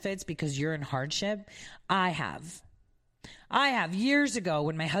government benefits because you're in hardship? I have. Years ago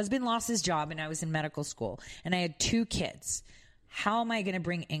when my husband lost his job and I was in medical school and I had 2 kids. How am I going to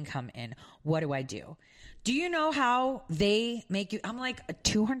bring income in? What do I do? Do you know how they make you? I'm like,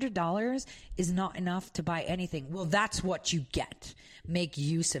 $200 is not enough to buy anything. Well, that's what you get. Make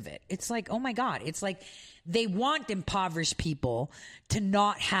use of it. It's like, oh my God. It's like they want impoverished people to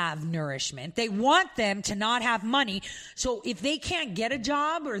not have nourishment. They want them to not have money. So if they can't get a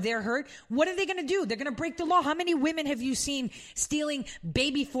job or they're hurt, what are they going to do? They're going to break the law. How many women have you seen stealing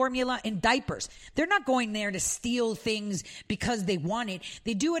baby formula and diapers? They're not going there to steal things because they want it.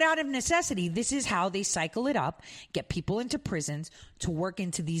 They do it out of necessity. This is how they cycle it up, get people into prisons to work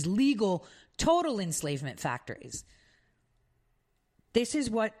into these legal total enslavement factories. This is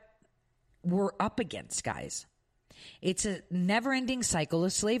what we're up against, guys. It's a never-ending cycle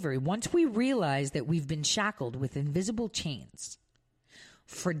of slavery. Once we realize that we've been shackled with invisible chains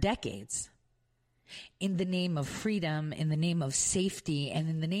for decades in the name of freedom, in the name of safety, and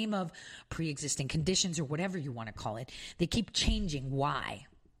in the name of pre-existing conditions or whatever you want to call it, they keep changing. Why?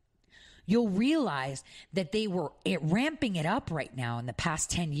 You'll realize that they were ramping it up right now in the past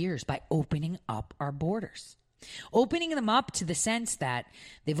 10 years by opening up our borders. Opening them up to the sense that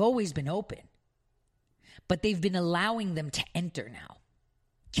they've always been open, but they've been allowing them to enter now,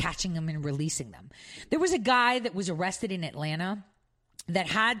 catching them and releasing them. There was a guy that was arrested in Atlanta that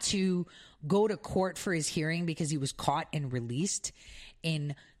had to go to court for his hearing because he was caught and released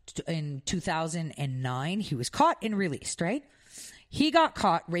in 2009. He was caught and released, right? He got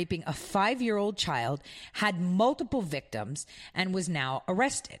caught raping a 5-year-old child, had multiple victims, and was now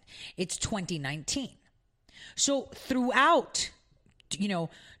arrested. It's 2019. So throughout,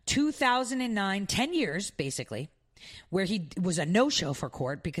 2009, 10 years, basically, where he was a no-show for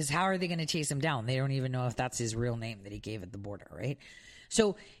court because how are they going to chase him down? They don't even know if that's his real name that he gave at the border, right?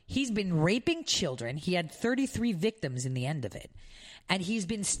 So he's been raping children. He had 33 victims in the end of it. And he's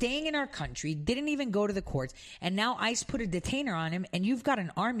been staying in our country, didn't even go to the courts. And now ICE put a detainer on him. And you've got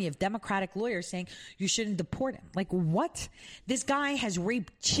an army of Democratic lawyers saying you shouldn't deport him. Like, what? This guy has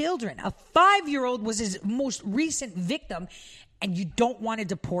raped children. A 5-year-old was his most recent victim. And you don't want to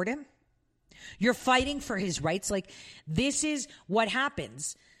deport him? You're fighting for his rights. Like, this is what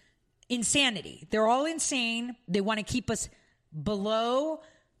happens. Insanity. They're all insane. They want to keep us below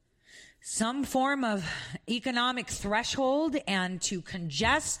some form of economic threshold and to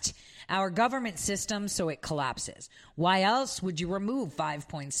congest our government system so it collapses. Why else would you remove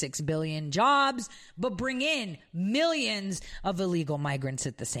 5.6 billion jobs but bring in millions of illegal migrants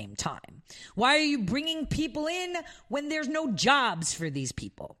at the same time? Why are you bringing people in when there's no jobs for these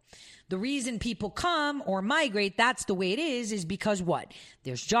people? The reason people come or migrate, that's the way it is because what?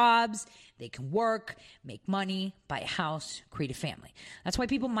 There's jobs. They can work, make money, buy a house, create a family. That's why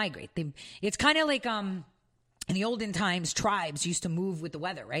people migrate. It's kind of like in the olden times, tribes used to move with the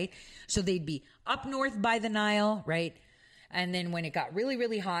weather, right? So they'd be up north by the Nile, right? And then when it got really,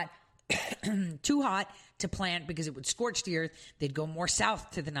 really hot, too hot to plant because it would scorch the earth, they'd go more south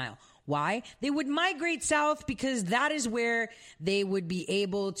to the Nile. Why? They would migrate south because that is where they would be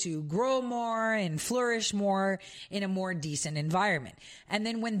able to grow more and flourish more in a more decent environment. And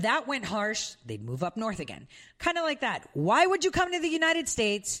then when that went harsh, they'd move up north again. Kind of like that. Why would you come to the United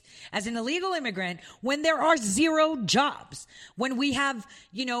States as an illegal immigrant when there are zero jobs? When we have,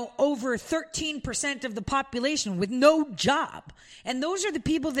 over 13% of the population with no job. And those are the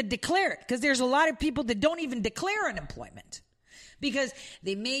people that declare it, because there's a lot of people that don't even declare unemployment. Because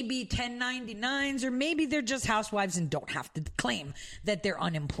they may be 1099s, or maybe they're just housewives and don't have to claim that they're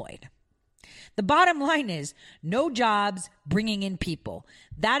unemployed. The bottom line is no jobs, bringing in people.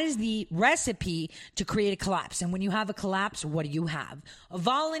 That is the recipe to create a collapse. And when you have a collapse, what do you have?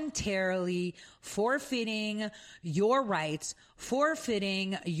 Voluntarily forfeiting your rights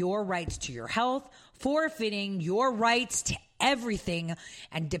to your health, forfeiting your rights to everything,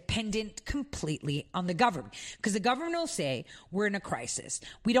 and dependent completely on the government. Because the government will say, we're in a crisis.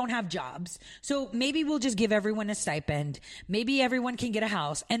 We don't have jobs. So maybe we'll just give everyone a stipend. Maybe everyone can get a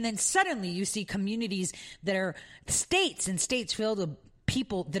house. And then suddenly you see communities that are states filled with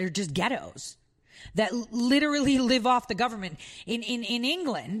people that are just ghettos, that literally live off the government. In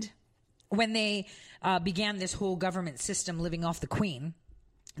England, when they began this whole government system living off the Queen,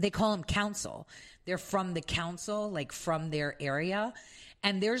 they call them council. They're from the council, like from their area.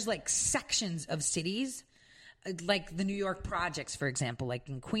 And there's like sections of cities, like the New York projects, for example, like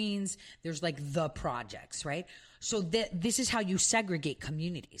in Queens, there's like the projects, right? So this is how you segregate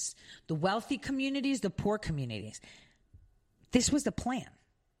communities. The wealthy communities, the poor communities. This was the plan.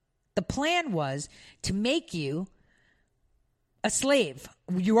 The plan was to make you a slave.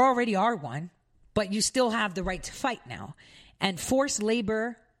 You already are one, but you still have the right to fight now. And forced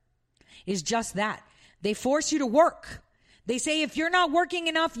labor is just that. They force you to work. They say, if you're not working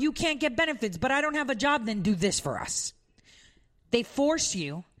enough, you can't get benefits, but I don't have a job, then do this for us. They force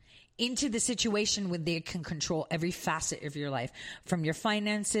you into the situation where they can control every facet of your life, from your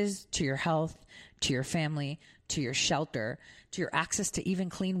finances to your health, to your family, to your shelter, to your access to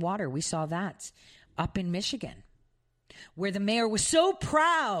even clean water. We saw that up in Michigan, where the mayor was so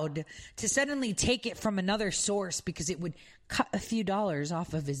proud to suddenly take it from another source because it would cut a few dollars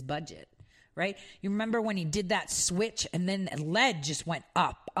off of his budget, right? You remember when he did that switch and then lead just went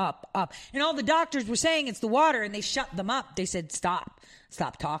up, up, up. And all the doctors were saying it's the water, and they shut them up. They said, stop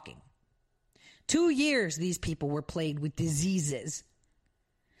talking. 2 years these people were plagued with diseases.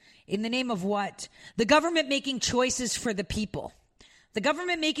 In the name of what? The government making choices for the people. The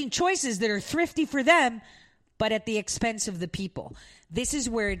government making choices that are thrifty for them, but at the expense of the people. This is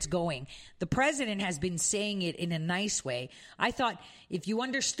where it's going. The president has been saying it in a nice way. I thought if you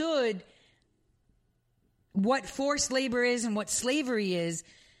understood what forced labor is and what slavery is,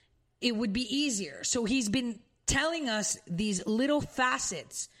 it would be easier. So he's been telling us these little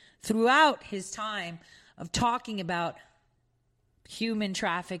facets throughout his time of talking about human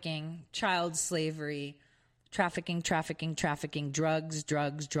trafficking, child slavery, trafficking, drugs,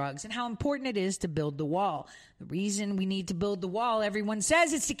 and how important it is to build the wall. The reason we need to build the wall, everyone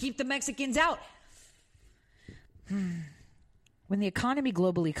says, is to keep the Mexicans out. When the economy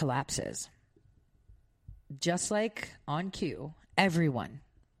globally collapses, just like on cue, everyone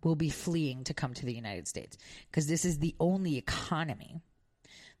will be fleeing to come to the United States, because this is the only economy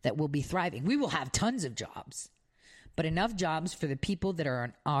that will be thriving. We will have tons of jobs, but enough jobs for the people that are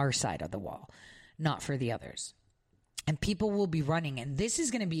on our side of the wall, not for the others. And people will be running. And this is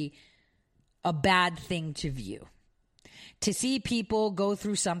going to be a bad thing to view. To see people go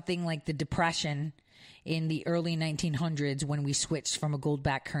through something like the Depression in the early 1900s when we switched from a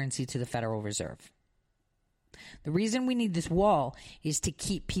gold-backed currency to the Federal Reserve. The reason we need this wall is to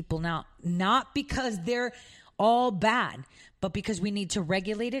keep people now, not because they're all bad, but because we need to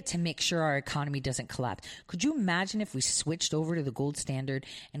regulate it to make sure our economy doesn't collapse. Could you imagine if we switched over to the gold standard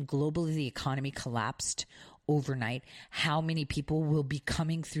and globally the economy collapsed overnight? How many people will be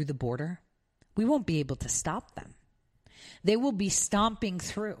coming through the border? We won't be able to stop them. They will be stomping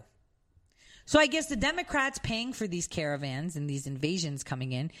through. So I guess the Democrats paying for these caravans and these invasions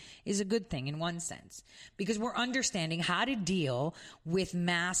coming in is a good thing in one sense, because we're understanding how to deal with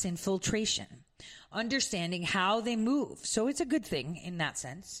mass infiltration, understanding how they move. So it's a good thing in that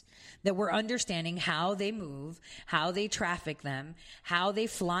sense that we're understanding how they move, how they traffic them, how they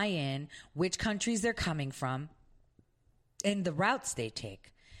fly in, which countries they're coming from, and the routes they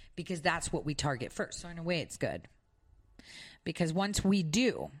take, because that's what we target first. So in a way, it's good, because once we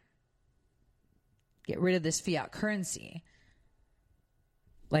do get rid of this fiat currency,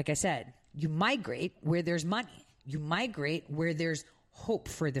 like I said, you migrate where there's money. You migrate where there's hope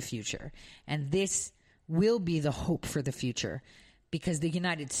for the future. And this will be the hope for the future, because the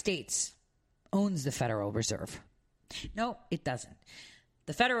United States owns the Federal Reserve. No, it doesn't.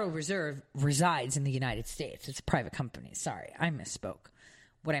 The Federal Reserve resides in the United States. It's a private company. Sorry, I misspoke.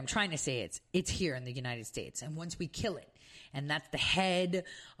 What I'm trying to say is it's here in the United States. And once we kill it, and that's the head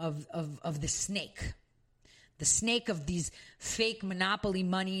of the snake of these fake monopoly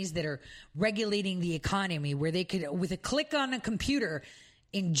monies that are regulating the economy, where they could, with a click on a computer,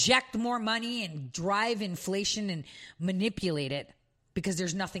 inject more money and drive inflation and manipulate it because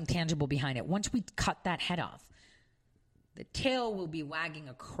there's nothing tangible behind it. Once we cut that head off, the tail will be wagging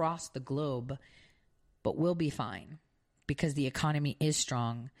across the globe, but we'll be fine because the economy is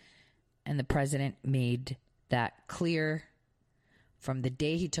strong, and the president made that clear from the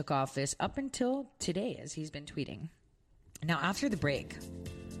day he took office up until today, as he's been tweeting. Now, after the break,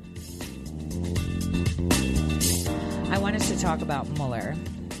 I want us to talk about Mueller.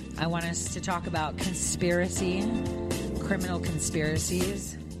 I want us to talk about conspiracy, criminal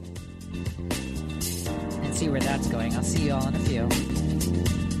conspiracies, and see where that's going. I'll see you all in a few.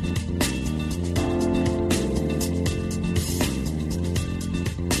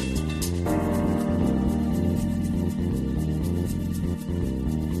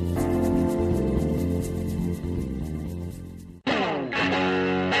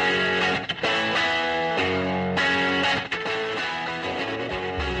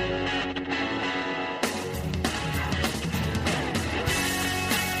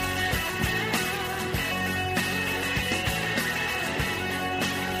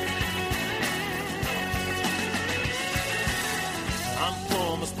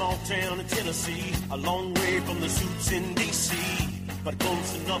 A long way from the suits in D.C., but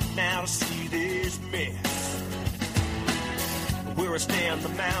close enough now to see this mess. Where I stand, the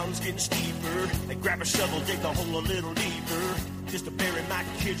mound's getting steeper. They grab a shovel, dig the hole a little deeper, just to bury my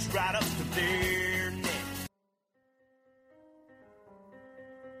kids right up to their neck.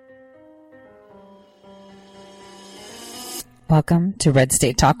 Welcome to Red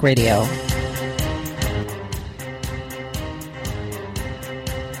State Talk Radio.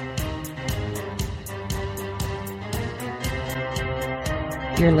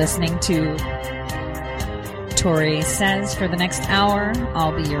 You're listening to Tori Says. For the next hour,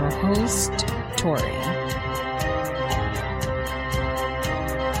 I'll be your host, Tori.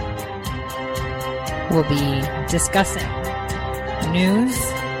 We'll be discussing news,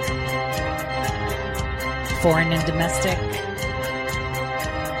 foreign and domestic,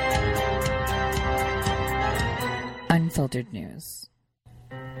 unfiltered news.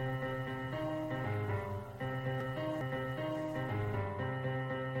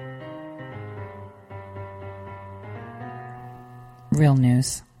 Real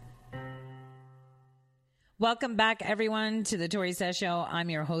news. Welcome back, everyone, to the Tori Says Show. I'm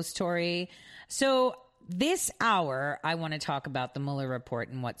your host, Tori. So this hour, I want to talk about the Mueller report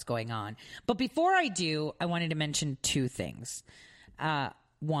and what's going on. But before I do, I wanted to mention two things.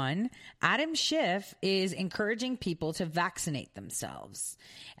 One, Adam Schiff is encouraging people to vaccinate themselves.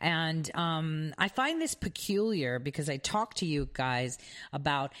 And I find this peculiar because I talked to you guys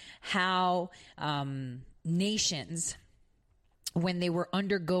about how nations, when they were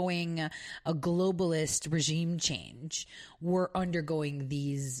undergoing a globalist regime change, were undergoing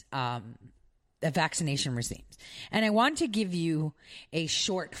these vaccination regimes. And I want to give you a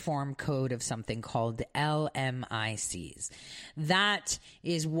short form code of something called LMICs. That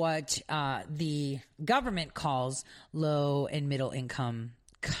is what the government calls low and middle income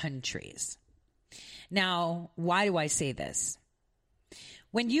countries. Now, why do I say this?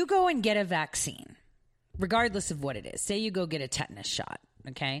 When you go and get a vaccine, regardless of what it is, say you go get a tetanus shot,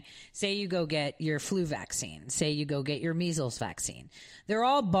 okay? Say you go get your flu vaccine. Say you go get your measles vaccine. They're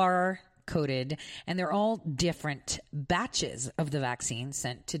all bar-coded, and they're all different batches of the vaccine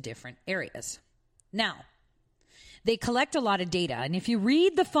sent to different areas. Now, they collect a lot of data, and if you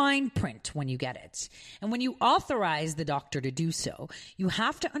read the fine print when you get it, and when you authorize the doctor to do so, you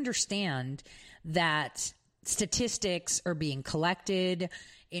have to understand that statistics are being collected,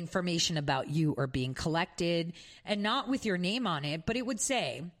 information about you are being collected, and not with your name on it, but it would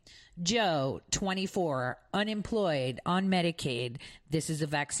say, Joe, 24, unemployed, on Medicaid, this is a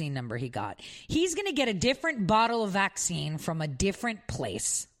vaccine number he got. He's going to get a different bottle of vaccine from a different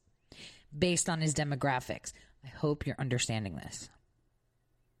place based on his demographics. I hope you're understanding this.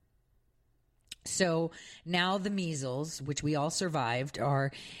 So now the measles, which we all survived,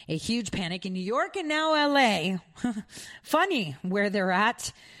 are a huge panic in New York and now LA. Funny where they're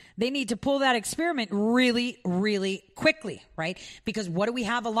at. They need to pull that experiment really, really quickly, right? Because what do we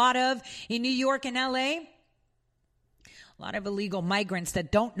have a lot of in New York and LA? A lot of illegal migrants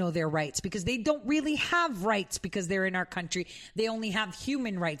that don't know their rights because they don't really have rights because they're in our country. They only have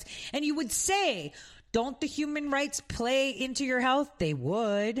human rights. And you would say, don't the human rights play into your health? They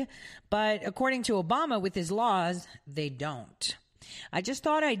would. But according to Obama, with his laws, they don't. I just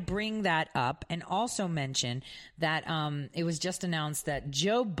thought I'd bring that up and also mention that it was just announced that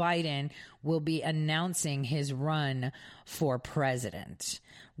Joe Biden will be announcing his run for president,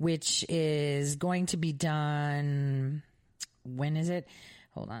 which is going to be done. When is it?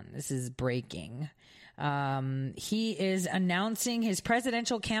 Hold on. This is breaking. He is announcing his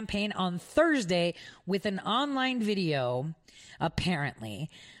presidential campaign on Thursday with an online video,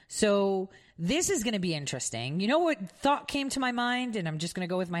 apparently. So this is going to be interesting. You know what thought came to my mind? And I'm just going to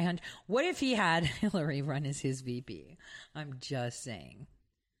go with my hunch. What if he had Hillary run as his VP? I'm just saying.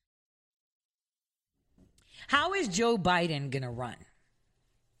 How is Joe Biden going to run?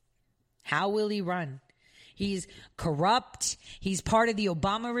 How will he run? He's corrupt. He's part of the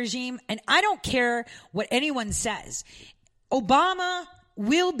Obama regime. And I don't care what anyone says. Obama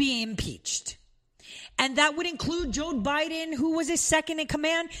will be impeached. And that would include Joe Biden, who was his second in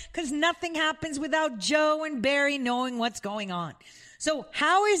command, because nothing happens without Joe and Barry knowing what's going on. So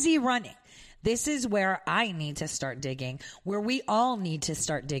how is he running? This is where I need to start digging, where we all need to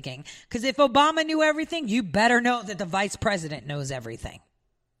start digging. Because if Obama knew everything, you better know that the vice president knows everything.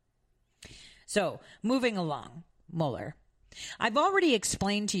 So moving along, Mueller. I've already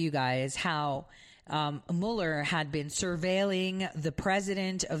explained to you guys how Mueller had been surveilling the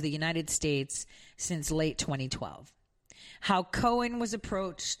president of the United States since late 2012. How Cohen was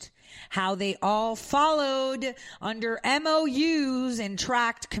approached, how they all followed under MOUs and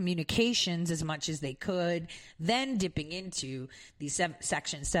tracked communications as much as they could, then dipping into the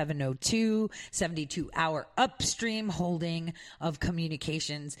Section 702, 72-hour upstream holding of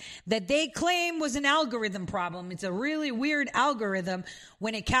communications that they claim was an algorithm problem. It's a really weird algorithm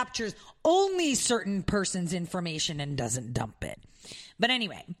when it captures only certain person's information and doesn't dump it. But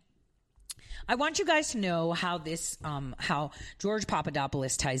anyway, I want you guys to know how this, how George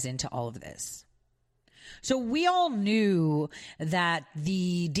Papadopoulos ties into all of this. So we all knew that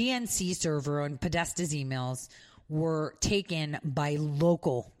the DNC server and Podesta's emails were taken by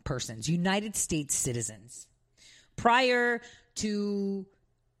local persons, United States citizens. Prior to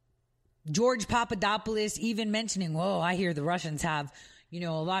George Papadopoulos even mentioning, whoa, I hear the Russians have, a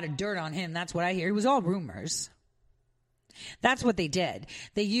lot of dirt on him. That's what I hear. It was all rumors. That's what they did.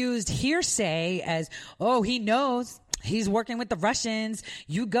 They used hearsay as, oh, he knows he's working with the Russians.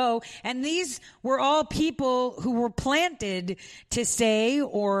 You go. And these were all people who were planted to say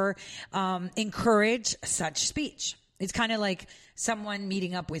or encourage such speech. It's kind of like someone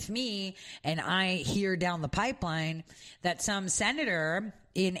meeting up with me and I hear down the pipeline that some senator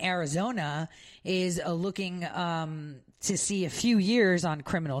in Arizona is looking to see a few years on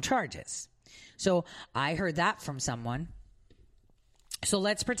criminal charges. So I heard that from someone. So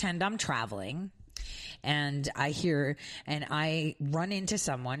let's pretend I'm traveling and I run into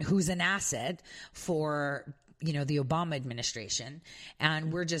someone who's an asset for, the Obama administration,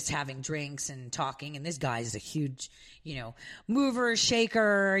 and we're just having drinks and talking. And this guy is a huge, mover,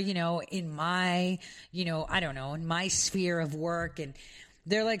 shaker, in my, in my sphere of work. And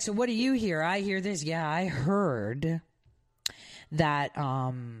they're like, so what do you hear? I hear this. Yeah, I heard that,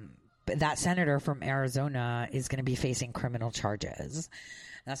 that senator from Arizona is going to be facing criminal charges.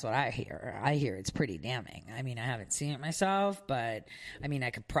 That's what I hear. I hear it's pretty damning. I mean, I haven't seen it myself, but I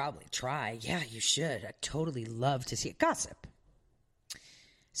could probably try. Yeah, you should. I'd totally love to see it. Gossip.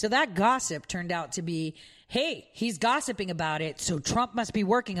 So that gossip turned out to be, hey, he's gossiping about it, so Trump must be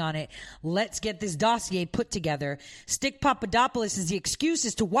working on it. Let's get this dossier put together. Stick Papadopoulos as the excuse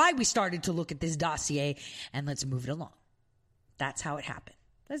as to why we started to look at this dossier, and let's move it along. That's how it happened.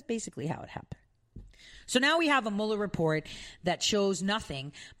 That's basically how it happened. So now we have a Mueller report that shows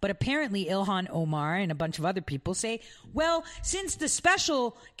nothing, but apparently Ilhan Omar and a bunch of other people say, well, since the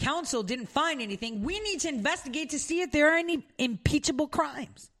special counsel didn't find anything, we need to investigate to see if there are any impeachable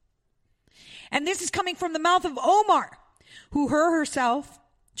crimes. And this is coming from the mouth of Omar, who herself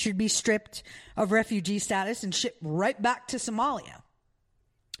should be stripped of refugee status and shipped right back to Somalia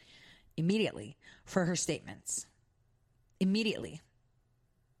immediately for her statements. Immediately.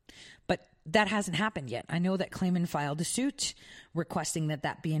 That hasn't happened yet. I know that Klayman filed a suit requesting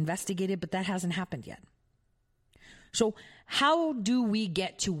that be investigated, but that hasn't happened yet. So how do we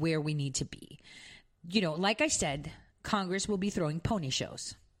get to where we need to be? Like I said, Congress will be throwing pony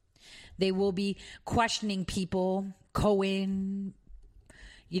shows. They will be questioning people. Cohen,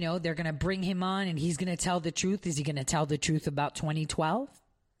 they're going to bring him on and he's going to tell the truth. Is he going to tell the truth about 2012?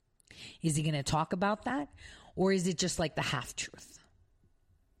 Is he going to talk about that? Or is it just like the half-truth?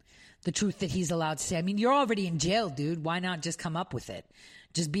 The truth that he's allowed to say. I mean, you're already in jail, dude. Why not just come up with it?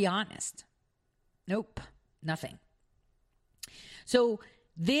 Just be honest. Nope, nothing. So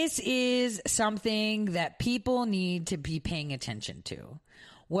this is something that people need to be paying attention to.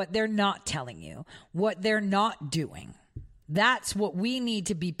 What they're not telling you, what they're not doing. That's what we need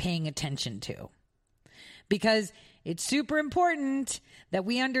to be paying attention to. Because it's super important that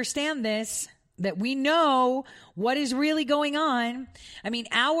we understand this, that we know what is really going on. I mean,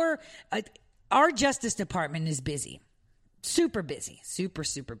 our Justice Department is busy. Super busy. Super,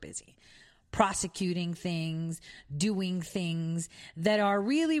 super busy. Prosecuting things, doing things that are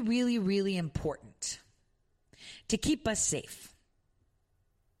really, really, really important to keep us safe.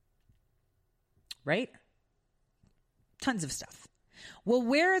 Right? Tons of stuff. Well,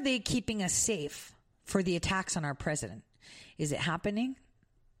 where are they keeping us safe for the attacks on our president? Is it happening?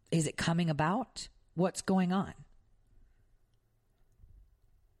 Is it coming about? What's going on?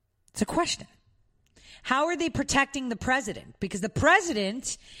 It's a question. How are they protecting the president? Because the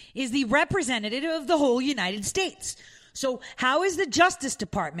president is the representative of the whole United States. So how is the Justice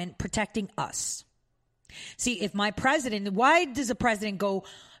Department protecting us? See, if my president, why does a president go,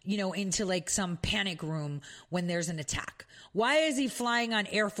 into like some panic room when there's an attack? Why is he flying on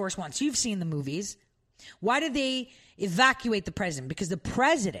Air Force One? So you've seen the movies. Why did they evacuate the president? Because the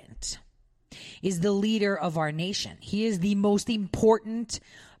president is the leader of our nation. He is the most important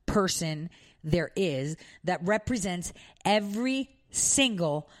person there is that represents every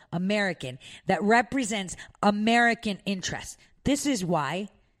single American, that represents American interests. This is why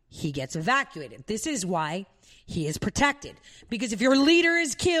he gets evacuated. This is why he is protected. Because if your leader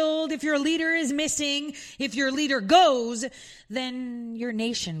is killed, if your leader is missing, if your leader goes, then your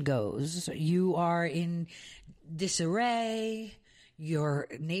nation goes. You are in disarray. Your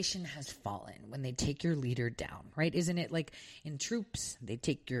nation has fallen when they take your leader down, right? Isn't it like in troops? They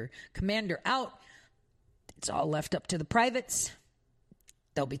take your commander out. It's all left up to the privates.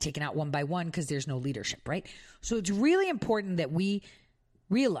 They'll be taken out one by one because there's no leadership, right? So it's really important that we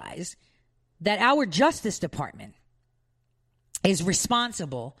realize that our Justice Department is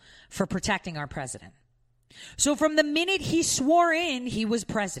responsible for protecting our president. So from the minute he swore in he was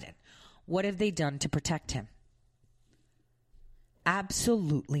president, what have they done to protect him?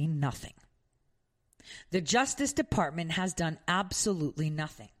 Absolutely nothing. The Justice Department has done absolutely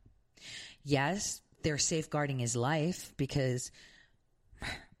nothing. Yes, they're safeguarding his life because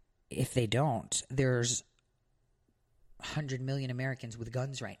if they don't, there's 100 million Americans with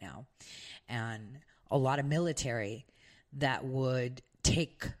guns right now and a lot of military that would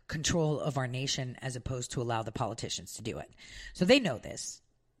take control of our nation as opposed to allow the politicians to do it. So they know this.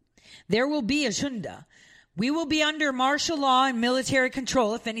 There will be a junta. We will be under martial law and military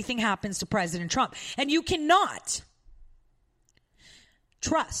control if anything happens to President Trump. And you cannot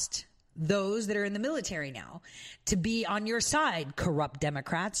trust those that are in the military now to be on your side, corrupt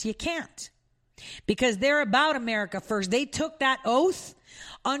Democrats. You can't. Because they're about America first. They took that oath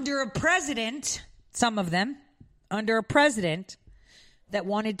under a president, some of them, under a president that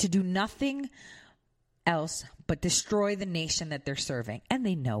wanted to do nothing else but destroy the nation that they're serving. And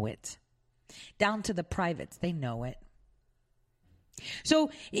they know it. Down to the privates, they know it.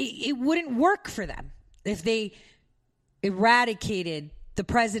 So it wouldn't work for them if they eradicated the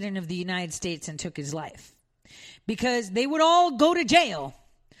president of the United States and took his life. Because they would all go to jail.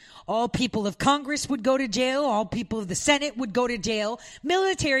 All people of Congress would go to jail. All people of the Senate would go to jail,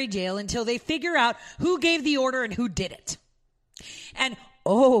 military jail, until they figure out who gave the order and who did it. And,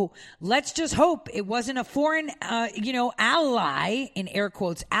 let's just hope it wasn't a foreign, ally, in air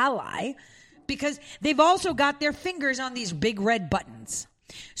quotes, ally, because they've also got their fingers on these big red buttons.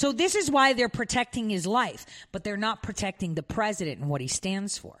 So this is why they're protecting his life, but they're not protecting the president and what he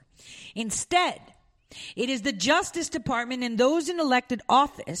stands for. Instead, it is the Justice Department and those in elected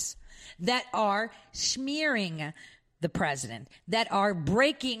office that are smearing the president, that are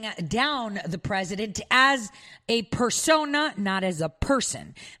breaking down the president as a persona, not as a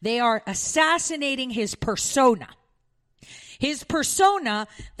person. They are assassinating his persona. His persona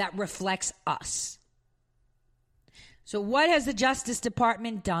that reflects us. So what has the Justice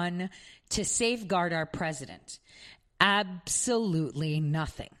Department done to safeguard our president? Absolutely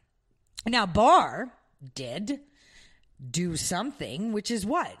nothing. Now, Barr did do something, which is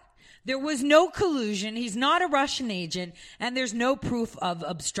what? There was no collusion. He's not a Russian agent, and there's no proof of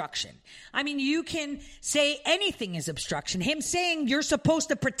obstruction. I mean, you can say anything is obstruction. Him saying you're supposed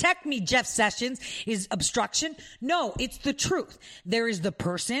to protect me, Jeff Sessions, is obstruction. No, it's the truth. There is the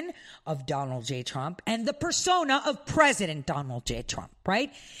person of Donald J. Trump and the persona of President Donald J. Trump,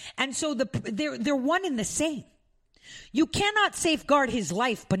 right? And so they're one and the same. You cannot safeguard his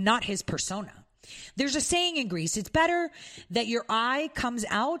life, but not his persona. There's a saying in Greece, it's better that your eye comes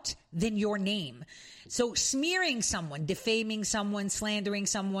out than your name. So smearing someone, defaming someone, slandering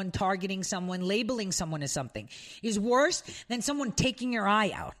someone, targeting someone, labeling someone as something is worse than someone taking your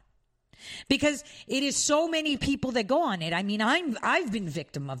eye out. Because it is so many people that go on it. I mean, I've been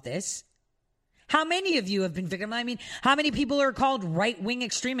victim of this. How many of you have been victim? I mean, how many people are called right-wing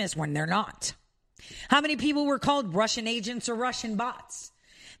extremists when they're not? How many people were called Russian agents or Russian bots?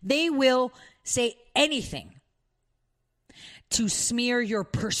 They will say anything to smear your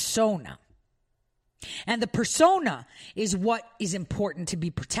persona. And the persona is what is important to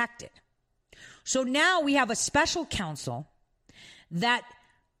be protected. So now we have a special counsel that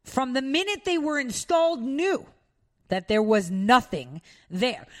from the minute they were installed knew that there was nothing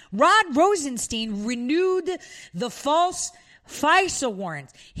there. Rod Rosenstein renewed the false FISA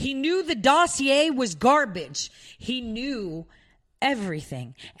warrants. He knew the dossier was garbage. He knew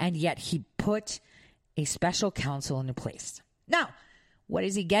everything, and yet he put a special counsel into place. Now, what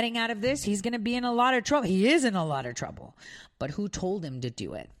is he getting out of this? He's going to be in a lot of trouble. He is in a lot of trouble. But who told him to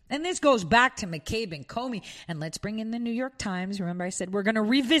do it? And this goes back to McCabe and Comey. And let's bring in the New York Times. Remember I said we're going to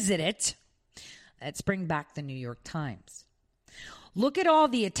revisit it. Let's bring back the New York Times. Look at all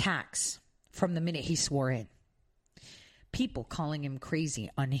the attacks from the minute he swore in. People calling him crazy,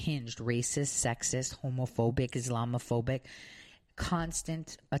 unhinged, racist, sexist, homophobic, Islamophobic.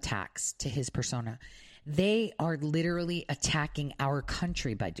 Constant attacks to his persona. They are literally attacking our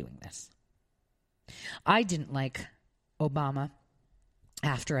country by doing this. I didn't like Obama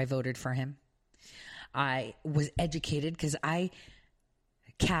after I voted for him. I was educated because I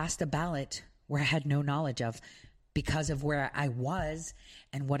cast a ballot where I had no knowledge of because of where I was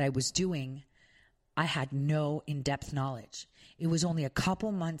and what I was doing. I had no in-depth knowledge. It was only a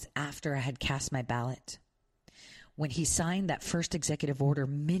couple months after I had cast my ballot when he signed that first executive order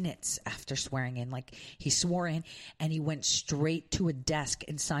minutes after swearing in. Like, he swore in and he went straight to a desk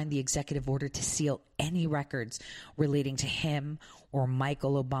and signed the executive order to seal any records relating to him or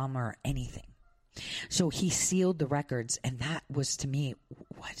Michael Obama or anything. So he sealed the records, and that was, to me,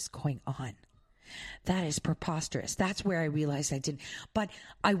 what is going on? That is preposterous. That's where I realized I didn't. But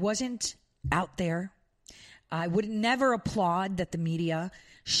I wasn't out there. I would never applaud that the media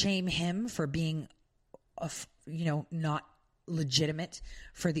shame him for being not legitimate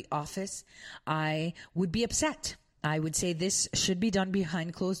for the office. I would be upset. I would say this should be done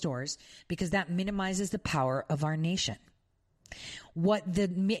behind closed doors because that minimizes the power of our nation. What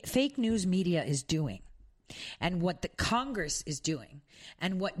the fake news media is doing and what the Congress is doing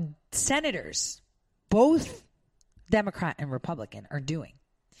and what senators, both Democrat and Republican, are doing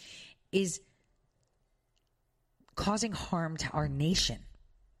is causing harm to our nation.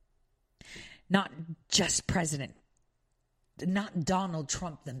 Not just president, not Donald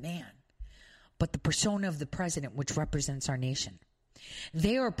Trump, the man, but the persona of the president, which represents our nation.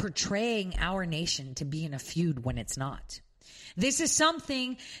 They are portraying our nation to be in a feud when it's not. This is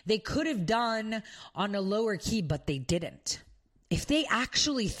something they could have done on a lower key, but they didn't. If they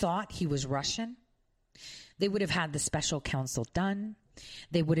actually thought he was Russian, they would have had the special counsel done.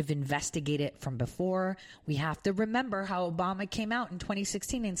 They would have investigated from before. We have to remember how Obama came out in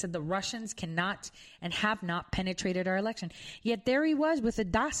 2016 and said the Russians cannot and have not penetrated our election. Yet there he was with a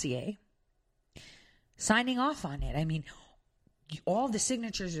dossier signing off on it. I mean, all the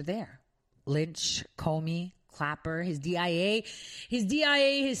signatures are there. Lynch, Comey, Clapper, his DIA,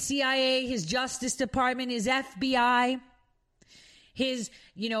 his CIA, his Justice Department, his FBI, his,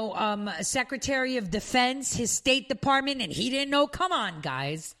 Secretary of Defense, his State Department, and he didn't know. Come on,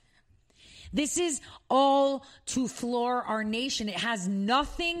 guys. This is all to floor our nation. It has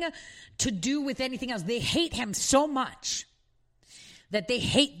nothing to do with anything else. They hate him so much that they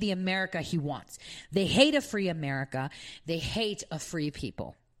hate the America he wants. They hate a free America. They hate a free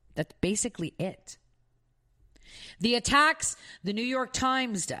people. That's basically it. The attacks the New York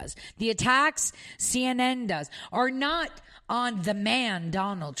Times does, the attacks CNN does, are not on the man,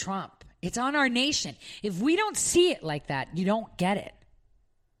 Donald Trump. It's on our nation. If we don't see it like that, you don't get it.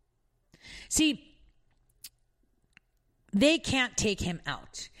 See, they can't take him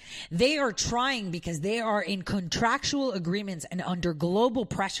out. They are trying because they are in contractual agreements and under global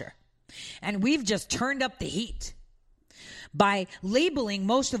pressure. And we've just turned up the heat. by labeling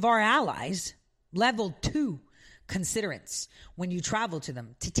most of our allies level 2 considerants when you travel to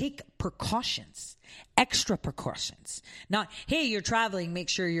them, to take precautions, extra precautions. Not, hey, you're traveling, make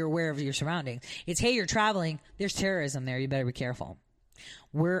sure you're aware of your surroundings. It's, hey, you're traveling, there's terrorism there, you better be careful.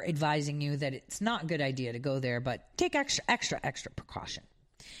 We're advising you that it's not a good idea to go there, but take extra precaution.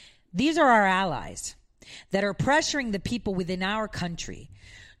 These are our allies that are pressuring the people within our country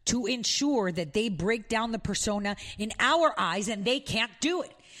to ensure that they break down the persona in our eyes, and they can't do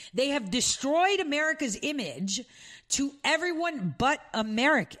it. They have destroyed America's image to everyone but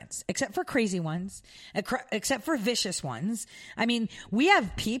Americans, except for crazy ones, except for vicious ones. I mean, we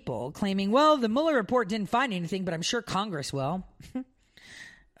have people claiming, well, the Mueller report didn't find anything, but I'm sure Congress will.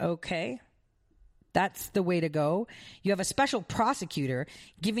 Okay. That's the way to go. You have a special prosecutor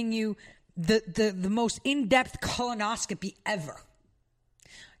giving you the most in-depth colonoscopy ever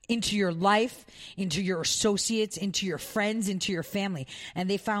into your life, into your associates, into your friends, into your family. And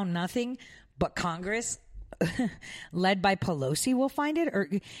they found nothing, but Congress, led by Pelosi, will find it? Or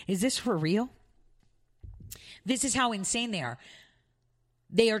is this for real? This is how insane they are.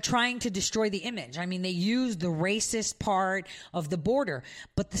 They are trying to destroy the image. I mean, they use the racist part of the border,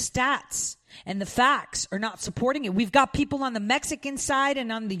 but the stats and the facts are not supporting it. We've got people on the Mexican side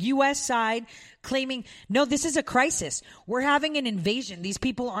and on the U.S. side claiming, no, this is a crisis. We're having an invasion. These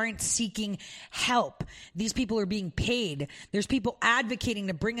people aren't seeking help. These people are being paid. There's people advocating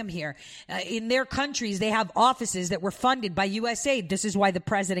to bring them here. In their countries, they have offices that were funded by USAID. This is why the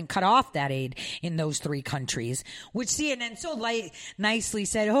president cut off that aid in those 3 countries, which CNN so nicely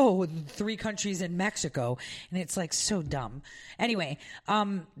said, oh, 3 countries in Mexico. And it's like so dumb. Anyway,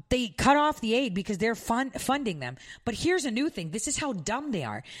 they cut off the aid because they're funding them. But here's a new thing. This is how dumb they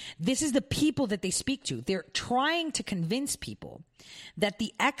are. This is the people that they speak to. They're trying to convince people that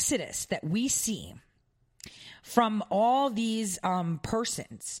the exodus that we see from all these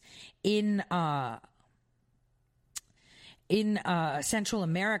persons in Central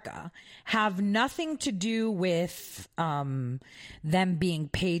America have nothing to do with them being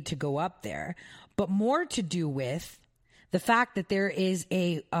paid to go up there, but more to do with the fact that there is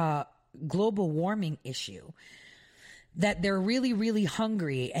a global warming issue, that they're really, really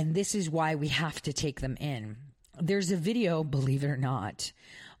hungry, and this is why we have to take them in. There's a video, believe it or not,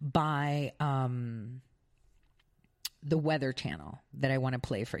 by the Weather Channel that I want to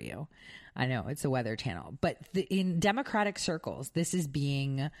play for you. I know it's the Weather Channel, but in Democratic circles, this is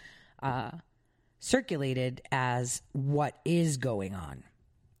being circulated as what is going on.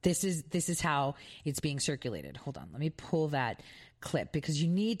 This is how it's being circulated. Hold on, let me pull that clip because you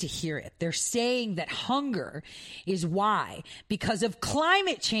need to hear it. They're saying that hunger is why, because of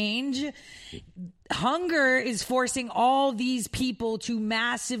climate change, hunger is forcing all these people to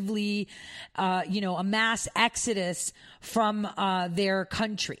massively, a mass exodus from their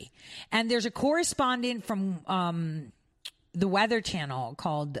country. And there's a correspondent from the Weather Channel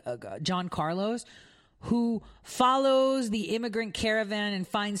called John Carlos, who follows the immigrant caravan and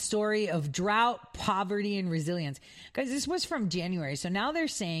finds story of drought, poverty, and resilience. Guys, this was from January. So now they're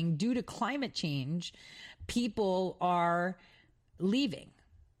saying due to climate change, people are leaving.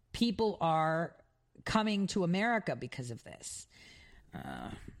 People are coming to America because of this.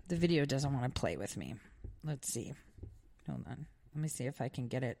 The video doesn't want to play with me. Let's see. Hold on. Let me see if I can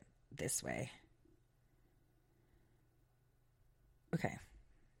get it this way. Okay.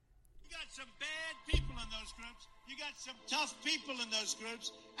 You got some bad people in those groups. You got some tough people in those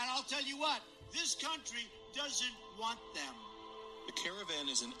groups. And I'll tell you what, this country doesn't want them. The caravan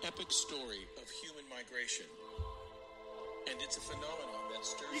is an epic story of human migration. And it's a phenomenon that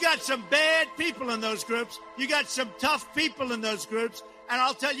stirs... You got some bad people in those groups. You got some tough people in those groups. And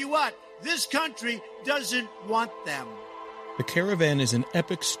I'll tell you what, this country doesn't want them. The caravan is an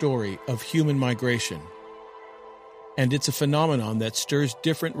epic story of human migration. And it's a phenomenon that stirs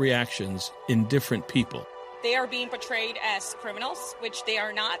different reactions in different people. They are being portrayed as criminals, which they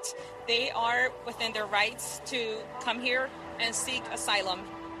are not. They are within their rights to come here and seek asylum.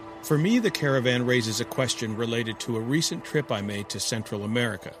 For me, the caravan raises a question related to a recent trip I made to Central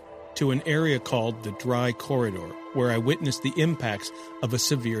America, to an area called the Dry Corridor, where I witnessed the impacts of a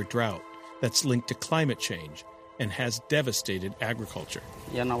severe drought that's linked to climate change and has devastated agriculture.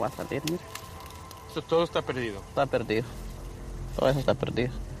 Ya no va a salir, mira. Todo está perdido. Está perdido. Todo eso está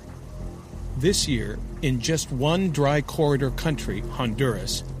perdido. This year, in just one dry corridor country,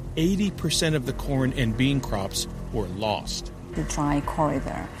 Honduras, 80% of the corn and bean crops were lost. The dry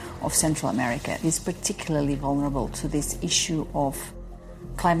corridor of Central America is particularly vulnerable to this issue of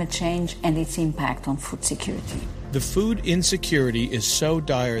climate change and its impact on food security. The food insecurity is so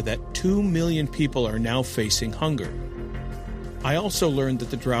dire that 2 million people are now facing hunger. I also learned that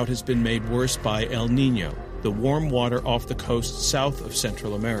the drought has been made worse by El Niño, the warm water off the coast south of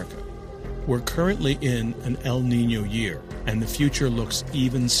Central America. We're currently in an El Niño year, and the future looks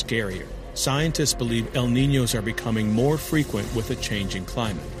even scarier. Scientists believe El Niños are becoming more frequent with a changing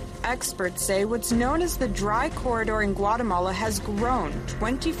climate. Experts say what's known as the dry corridor in Guatemala has grown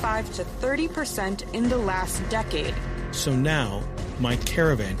 25 to 30% in the last decade. So now, my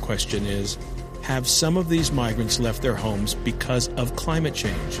caravan question is, have some of these migrants left their homes because of climate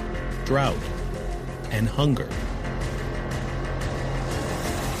change, drought, and hunger?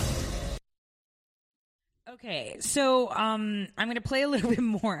 Okay, so I'm going to play a little bit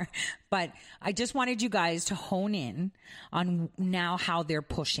more, but I just wanted you guys to hone in on now how they're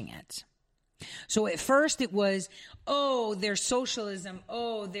pushing it. So at first it was, oh, there's socialism,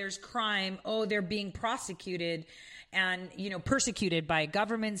 oh, there's crime, oh, they're being prosecuted and, persecuted by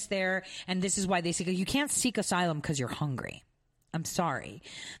governments there, and this is why they say you can't seek asylum because you're hungry. I'm sorry.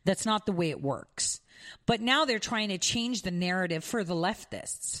 That's not the way it works. But now they're trying to change the narrative for the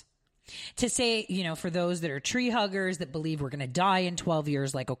leftists. To say, for those that are tree huggers that believe we're going to die in 12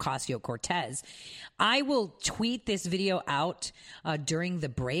 years like Ocasio-Cortez, I will tweet this video out during the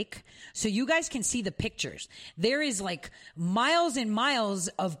break so you guys can see the pictures. There is like miles and miles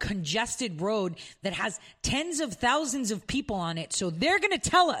of congested road that has tens of thousands of people on it. So they're going to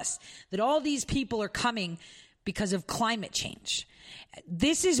tell us that all these people are coming because of climate change.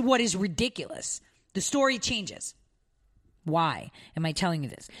 This is what is ridiculous. The story changes. Why am I telling you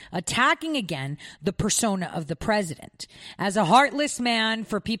this? Attacking again the persona of the president as a heartless man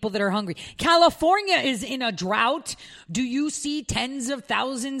for people that are hungry. California is in a drought. Do you see tens of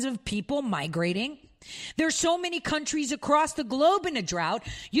thousands of people migrating? There's so many countries across the globe in a drought.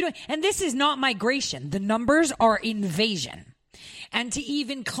 And this is not migration. The numbers are invasion. And to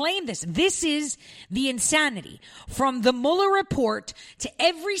even claim this is the insanity. From the Mueller report to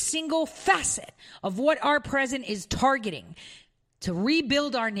every single facet of what our president is targeting to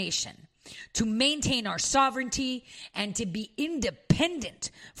rebuild our nation, to maintain our sovereignty, and to be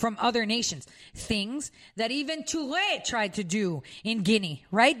independent from other nations. Things that even Touré tried to do in Guinea,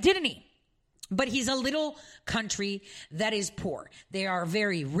 right? Didn't he? But he's a little country that is poor. They are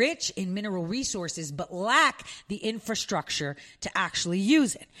very rich in mineral resources, but lack the infrastructure to actually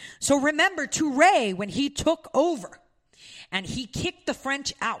use it. So remember Touré, when he took over and he kicked the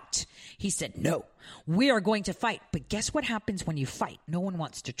French out, he said, no, we are going to fight. But guess what happens when you fight? No one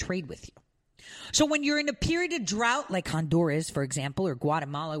wants to trade with you. So when you're in a period of drought, like Honduras, for example, or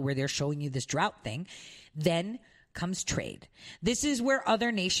Guatemala, where they're showing you this drought thing, then comes trade. This is where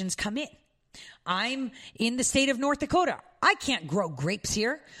other nations come in. I'm in the state of North Dakota. I can't grow grapes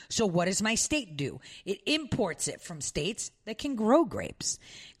here. So what does my state do? It imports it from states that can grow grapes.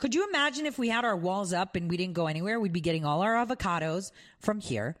 Could you imagine if we had our walls up and we didn't go anywhere? We'd be getting all our avocados from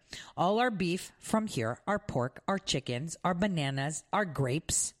here, all our beef from here, our pork, our chickens, our bananas, our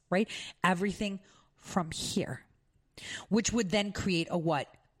grapes, right? Everything from here, which would then create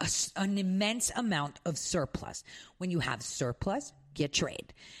an immense amount of surplus. When you have surplus, get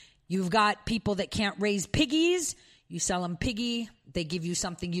trade. You've got people that can't raise piggies. You sell them piggy. They give you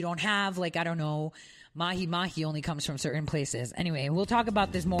something you don't have. Like, I don't know, mahi only comes from certain places. Anyway, we'll talk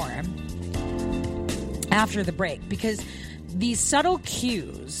about this more after the break, because these subtle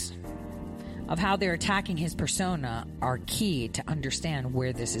cues of how they're attacking his persona are key to understand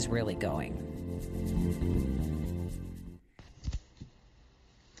where this is really going.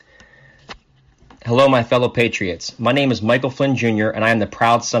 Hello, my fellow patriots. My name is Michael Flynn Jr., and I am the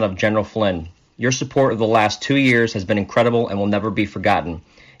proud son of General Flynn. Your support of the last 2 years has been incredible and will never be forgotten.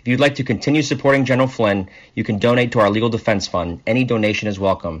 If you'd like to continue supporting General Flynn, you can donate to our legal defense fund. Any donation is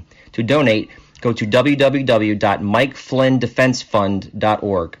welcome. To donate, go to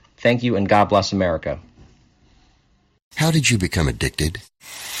www.mikeflynndefensefund.org. Thank you, and God bless America. How did you become addicted?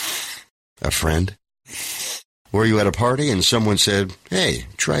 A friend? Were you at a party and someone said, hey,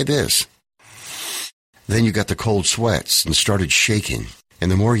 try this? Then you got the cold sweats and started shaking.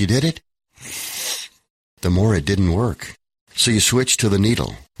 And the more you did it, the more it didn't work. So you switched to the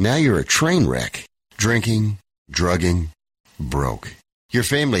needle. Now you're a train wreck. Drinking, drugging, broke. Your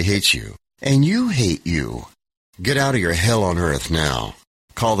family hates you. And you hate you. Get out of your hell on earth now.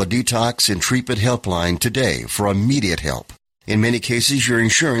 Call the Detox and Treatment Helpline today for immediate help. In many cases, your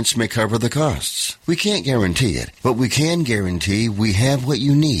insurance may cover the costs. We can't guarantee it, but we can guarantee we have what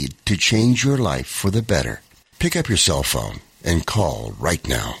you need to change your life for the better. Pick up your cell phone and call right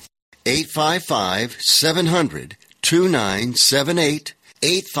now. 855-700-2978.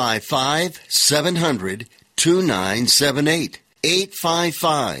 855-700-2978.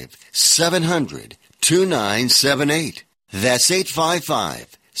 855-700-2978. That's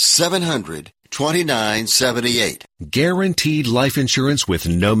 855-700-2978. Guaranteed life insurance with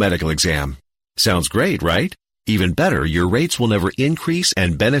no medical exam. Sounds great, right? Even better, your rates will never increase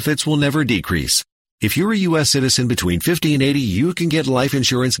and benefits will never decrease. If you're a U.S. citizen between 50 and 80, you can get life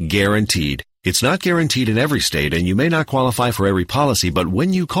insurance guaranteed. It's not guaranteed in every state, and you may not qualify for every policy, but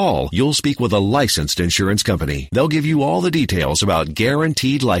when you call, you'll speak with a licensed insurance company. They'll give you all the details about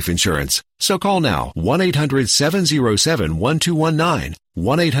guaranteed life insurance. So call now, 1-800-707-1219.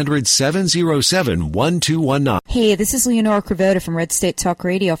 1-800-707-1219. Hey, this is Leonora Cravota from Red State Talk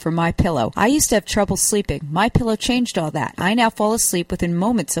Radio for MyPillow. I used to have trouble sleeping. MyPillow changed all that. I now fall asleep within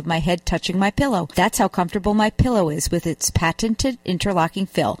moments of my head touching my pillow. That's how comfortable MyPillow is with its patented interlocking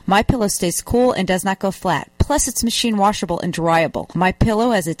fill. MyPillow stays cool and does not go flat. Plus, it's machine washable and dryable.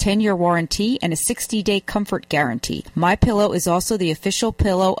 MyPillow has a 10-year warranty and a 60-day comfort guarantee. MyPillow is also the official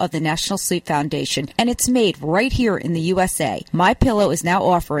pillow of the National Sleep Foundation, and it's made right here in the USA. MyPillow is now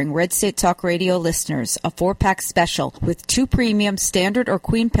offering Red State Talk Radio listeners a 4-pack special with 2 premium standard or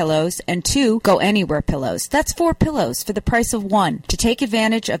queen pillows and 2 go anywhere pillows. That's 4 pillows for the price of 1. To take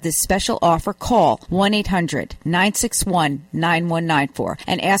advantage of this special offer, call 1-800-961-9194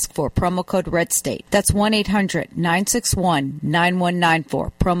 and ask for promo code RedState. That's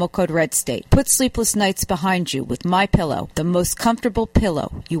 1-800-961-9194, promo code RedState. Put sleepless nights behind you with MyPillow, the most comfortable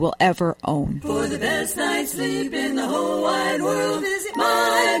pillow you will ever own. For the best night's sleep in the whole wide world, visit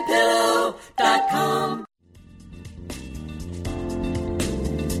MyPillow.com.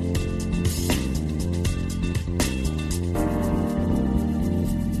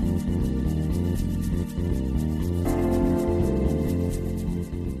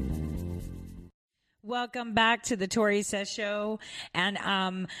 Welcome back to the Tori Says Show,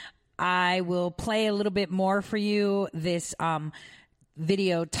 and I will play a little bit more for you. This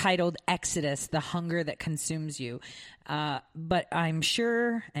video titled Exodus, the hunger that consumes you. But I'm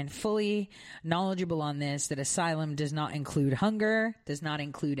sure and fully knowledgeable on this that asylum does not include hunger, does not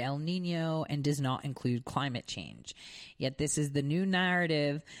include El Nino, and does not include climate change. Yet this is the new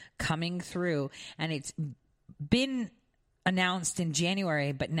narrative coming through, and it's been announced in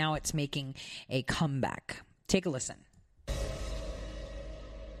January, but now it's making a comeback. Take a listen.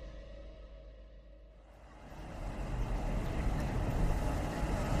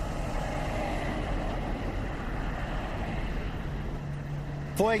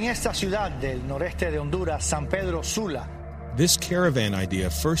 Fue en esta ciudad del noreste de Honduras, San Pedro Sula. This caravan idea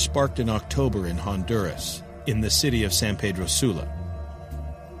first sparked in October in Honduras, in the city of San Pedro Sula.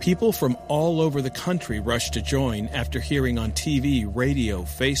 People from all over the country rushed to join after hearing on TV, radio,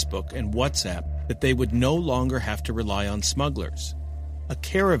 Facebook, and WhatsApp that they would no longer have to rely on smugglers. A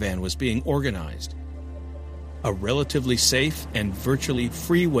caravan was being organized, a relatively safe and virtually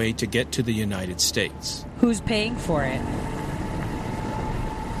free way to get to the United States. Who's paying for it?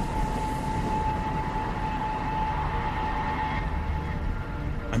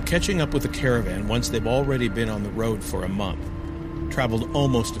 I'm catching up with the caravan once they've already been on the road for a month, traveled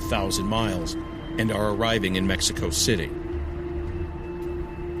almost 1,000 miles, and are arriving in Mexico City.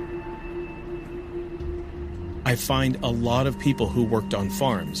 I find a lot of people who worked on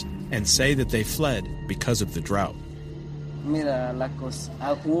farms and say that they fled because of the drought. Mira,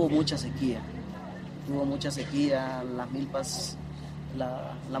 hubo mucha sequía. Hubo mucha sequía, las milpas,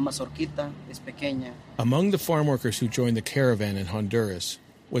 la mazorquita es pequeña. Among the farm workers who joined the caravan in Honduras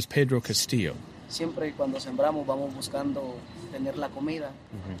was Pedro Castillo. Siempre cuando sembramos vamos buscando tener la comida,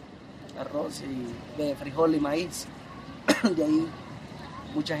 arroz y de frijol y maíz. De ahí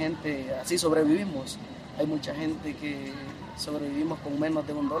mucha gente, así sobrevivimos. Hay mucha gente que sobrevivimos con menos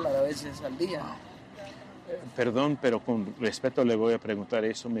de $1 a veces al día. Perdón, pero con respeto le voy a preguntar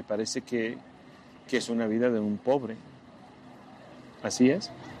eso. Me parece que es una vida de un pobre. ¿Así es?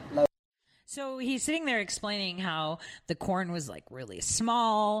 So he's sitting there explaining how the corn was like really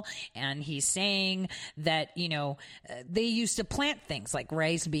small, and he's saying that, you know, they used to plant things like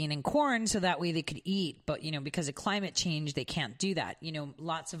rice, bean, and corn so that way they could eat. But, you know, because of climate change, they can't do that. You know,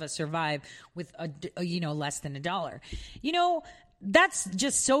 lots of us survive with, less than $1. You know, that's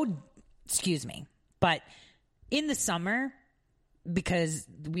just so, excuse me. But in the summer, because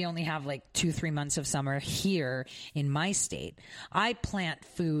we only have like 2-3 months of summer here in my state, I plant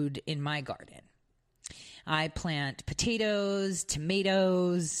food in my garden. I plant potatoes,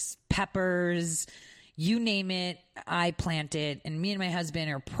 tomatoes, peppers, you name it, I plant it. And me and my husband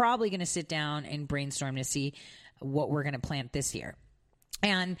are probably going to sit down and brainstorm to see what we're going to plant this year.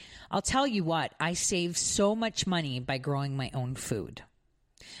 And I'll tell you what, I save so much money by growing my own food.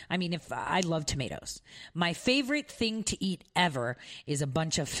 I mean, if I love tomatoes. My favorite thing to eat ever is a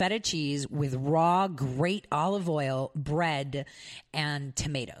bunch of feta cheese with raw, great olive oil, bread, and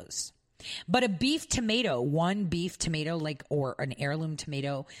tomatoes. But a beef tomato, one beef tomato, like, or an heirloom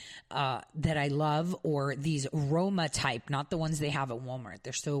tomato that I love, or these Roma type, not the ones they have at Walmart.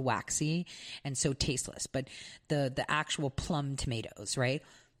 They're so waxy and so tasteless. But the actual plum tomatoes, right,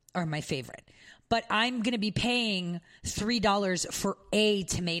 are my favorite. But I'm going to be paying $3 for a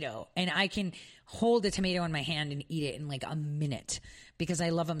tomato, and I can hold a tomato in my hand and eat it in like a minute because I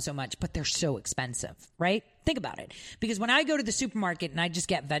love them so much, but they're so expensive, right? Think about it. Because when I go to the supermarket and I just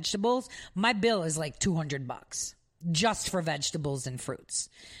get vegetables, my bill is like $200 just for vegetables and fruits.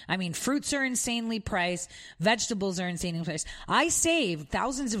 I mean, fruits are insanely priced. Vegetables are insanely priced. I save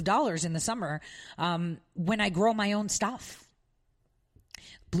thousands of dollars in the summer when I grow my own stuff.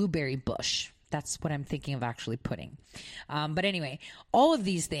 Blueberry bush. That's what I'm thinking of actually putting. But anyway, all of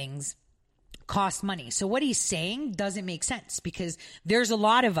these things cost money. So what he's saying doesn't make sense because there's a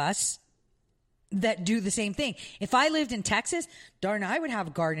lot of us that do the same thing. If I lived in Texas, darn, I would have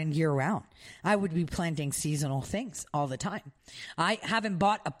a garden year round. I would be planting seasonal things all the time. I haven't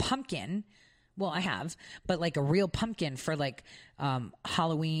bought a pumpkin. Well, I have, but like a real pumpkin for like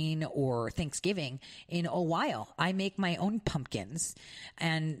Halloween or Thanksgiving in a while. I make my own pumpkins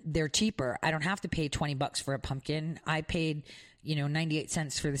and they're cheaper. I don't have to pay $20 for a pumpkin. I paid 98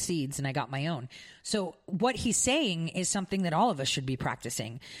 cents for the seeds and I got my own. So what he's saying is something that all of us should be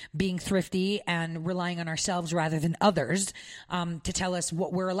practicing, being thrifty and relying on ourselves rather than others to tell us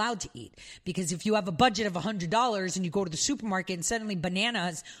what we're allowed to eat. Because if you have a budget of $100 and you go to the supermarket and suddenly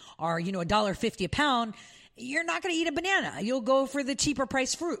bananas are, $1.50 a pound, you're not going to eat a banana. You'll go for the cheaper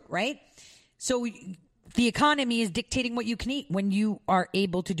price fruit, right? So the economy is dictating what you can eat when you are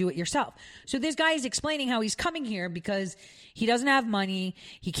able to do it yourself. So this guy is explaining how he's coming here because he doesn't have money,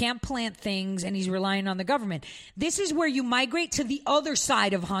 he can't plant things, and he's relying on the government. This is where you migrate to the other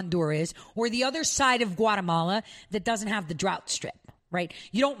side of Honduras or the other side of Guatemala that doesn't have the drought strip, right?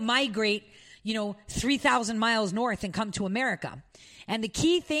 You don't migrate, 3,000 miles north and come to America. And the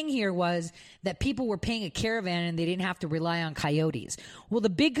key thing here was that people were paying a caravan and they didn't have to rely on coyotes. Well, the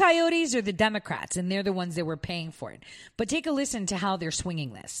big coyotes are the Democrats, and they're the ones that were paying for it. But take a listen to how they're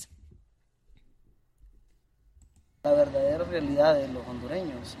swinging this. La verdadera realidad de los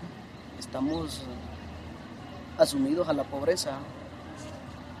hondureños. Estamos asumidos a la pobreza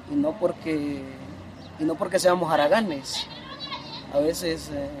y no porque seamos haraganes. A veces,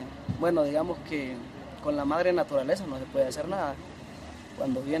 digamos que con la madre naturaleza no se puede hacer nada.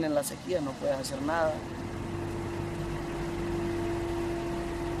 Cuando viene la sequía no puedes hacer nada.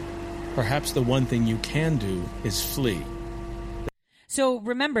 Perhaps the one thing you can do is flee. So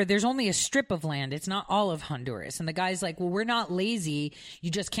remember, there's only a strip of land. It's not all of Honduras. And the guy's like, well, we're not lazy.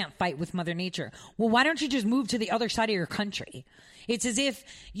 You just can't fight with Mother Nature. Well, why don't you just move to the other side of your country? It's as if,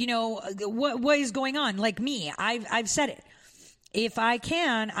 what is going on? Like me, I've said it. If I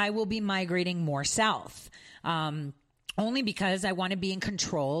can, I will be migrating more south. Only because I want to be in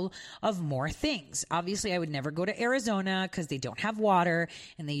control of more things. Obviously, I would never go to Arizona because they don't have water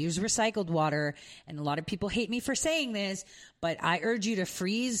and they use recycled water. And a lot of people hate me for saying this, but I urge you to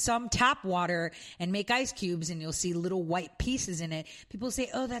freeze some tap water and make ice cubes and you'll see little white pieces in it. People say,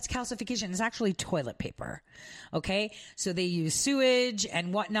 oh, that's calcification. It's actually toilet paper. Okay? So they use sewage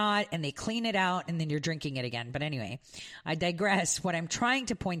and whatnot and they clean it out and then you're drinking it again. But anyway, I digress. What I'm trying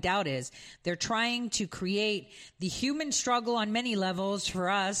to point out is they're trying to create the human struggle on many levels. For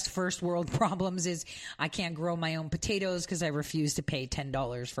us, first world problems is I can't grow my own potatoes because I refuse to pay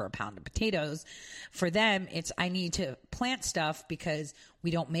 $10 for a pound of potatoes. For them, it's I need to plant stuff because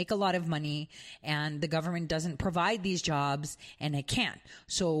we don't make a lot of money and the government doesn't provide these jobs and it can't.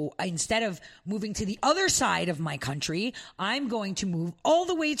 So instead of moving to the other side of my country, I'm going to move all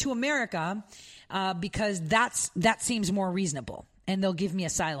the way to America because that seems more reasonable and they'll give me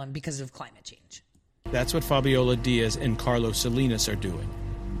asylum because of climate change. That's what Fabiola Diaz and Carlos Salinas are doing.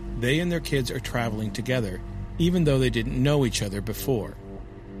 They and their kids are traveling together, even though they didn't know each other before.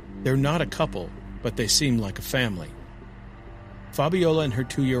 They're not a couple, but they seem like a family. Fabiola and her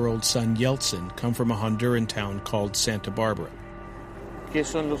 2-year-old son Yeltsin come from a Honduran town called Santa Barbara. ¿Qué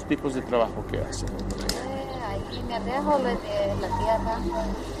son los tipos de trabajo que hacen? Ahí me arrejo de la tierra,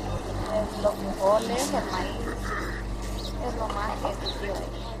 los frijoles, el maíz, es lo más que cultivo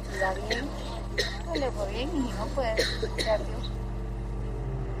ahí. Y va bien, pues le fue bien y no puede ser Dios.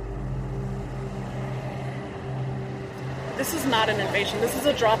 This is not an invasion. This is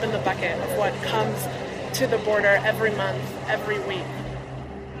a drop in the bucket of what comes to the border every month, every week.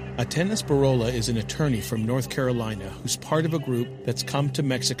 Atenas Barola is an attorney from North Carolina who's part of a group that's come to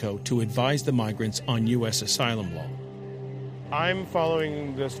Mexico to advise the migrants on U.S. asylum law. I'm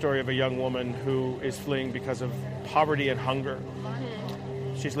following the story of a young woman who is fleeing because of poverty and hunger.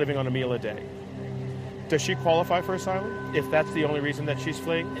 She's living on a meal a day. Does she qualify for asylum if that's the only reason that she's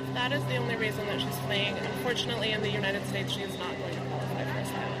fleeing? If that is the only reason that she's fleeing, unfortunately in the United States she is not going to qualify for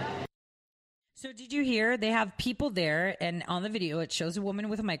asylum. So did you hear? They have people there, and on the video it shows a woman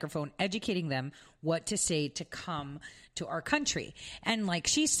with a microphone educating them what to say to come to our country. And like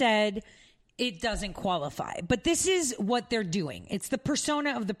she said, it doesn't qualify. But this is what they're doing. It's the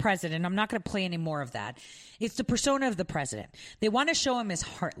persona of the president. I'm not going to play any more of that. It's the persona of the president. They want to show him as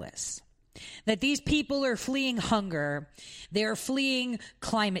heartless. That these people are fleeing hunger. They're fleeing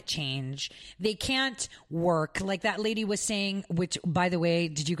climate change. They can't work. Like that lady was saying, which, by the way,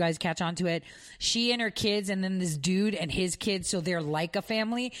 did you guys catch on to it? She and her kids and then this dude and his kids, so they're like a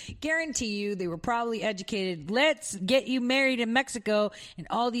family. Guarantee you they were probably educated. Let's get you married in Mexico and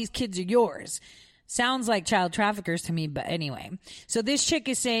all these kids are yours. Sounds like child traffickers to me, but anyway. So this chick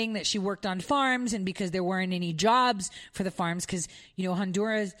is saying that she worked on farms, and because there weren't any jobs for the farms, because, you know,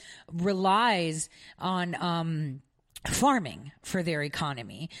 Honduras relies on farming for their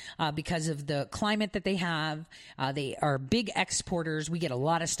economy because of the climate that they have. They are big exporters. We get a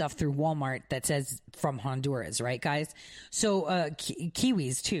lot of stuff through Walmart that says from Honduras, right, guys? So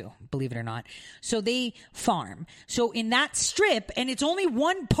Kiwis, too, believe it or not. So they farm. So in that strip, and it's only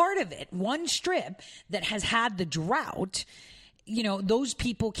one part of it, one strip that has had the drought, you know, those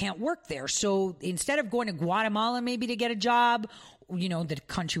people can't work there. So instead of going to Guatemala maybe to get a job, you know, the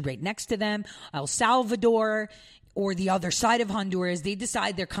country right next to them, El Salvador, or the other side of Honduras, they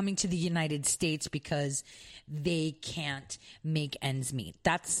decide they're coming to the United States because they can't make ends meet.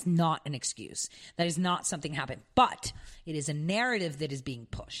 That's not an excuse. That is not something happened. But it is a narrative that is being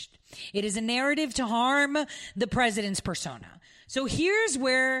pushed. It is a narrative to harm the president's persona. So here's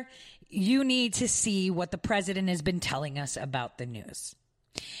where you need to see what the president has been telling us about the news.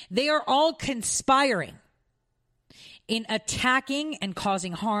 They are all conspiring in attacking and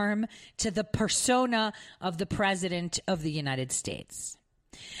causing harm to the persona of the president of the United States.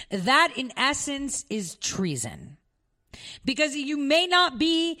 That, in essence, is treason. Because you may not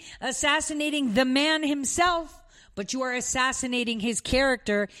be assassinating the man himself, but you are assassinating his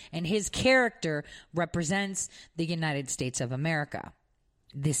character, and his character represents the United States of America.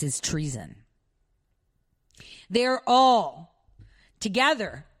 This is treason. They're all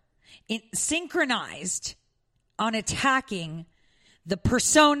together, synchronized on attacking the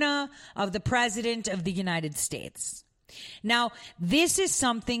persona of the president of the United States. Now, this is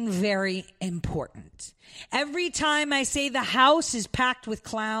something very important. Every time I say the house is packed with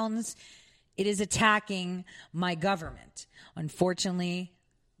clowns, it is attacking my government. Unfortunately,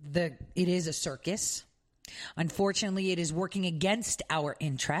 it is a circus. Unfortunately, it is working against our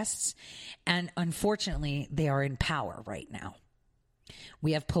interests. And unfortunately, they are in power right now.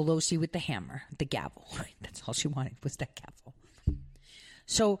 We have Pelosi with the hammer, the gavel. That's all she wanted was that gavel.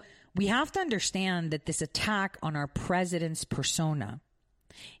 So we have to understand that this attack on our president's persona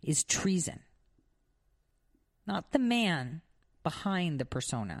is treason. Not the man behind the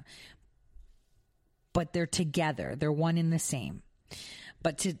persona, but they're together. They're one and the same.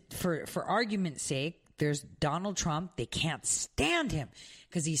 But for argument's sake, there's Donald Trump. They can't stand him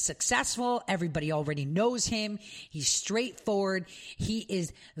because he's successful. Everybody already knows him. He's straightforward. He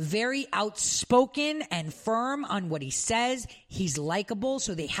is very outspoken and firm on what he says. He's likable,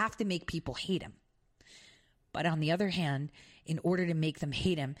 so they have to make people hate him. But on the other hand, in order to make them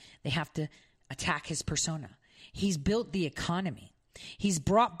hate him, they have to attack his persona. He's built the economy. He's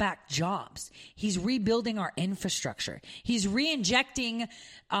brought back jobs. He's rebuilding our infrastructure. He's re-injecting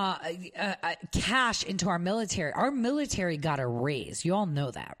cash into our military. Our military got a raise. You all know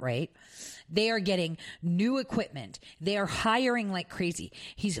that, right? They are getting new equipment. They are hiring like crazy.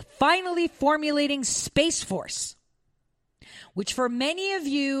 He's finally formulating Space Force, which for many of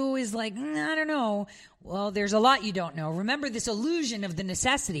you is like, I don't know. Well, there's a lot you don't know. Remember this illusion of the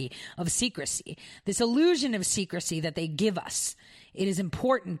necessity of secrecy, this illusion of secrecy that they give us. It is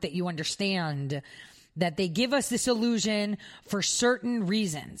important that you understand that they give us this illusion for certain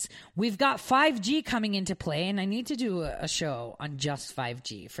reasons. We've got 5G coming into play, and I need to do a show on just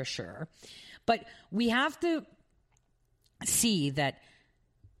 5G for sure. But we have to see that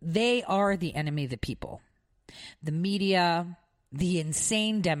they are the enemy of the people. The media, the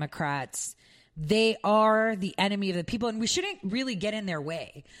insane Democrats, they are the enemy of the people, and we shouldn't really get in their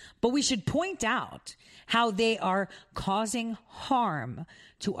way. But we should point out how they are causing harm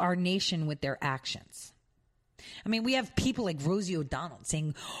to our nation with their actions. I mean, we have people like Rosie O'Donnell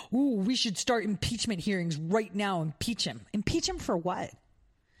saying, "Ooh, we should start impeachment hearings right now. Impeach him." Impeach him for what?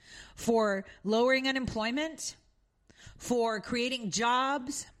 For lowering unemployment? For creating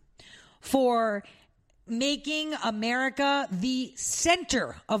jobs? For making America the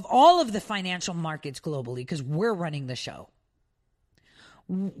center of all of the financial markets globally because we're running the show?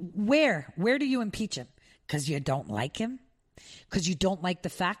 Where do you impeach him? Because you don't like him? Because you don't like the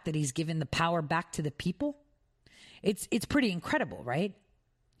fact that he's given the power back to the people? It's pretty incredible, right?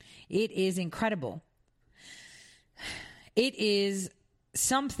 It is incredible. It is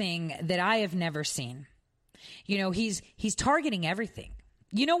something that I have never seen. You know, he's targeting everything.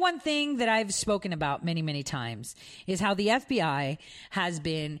 You know, one thing that I've spoken about many, many times is how the FBI has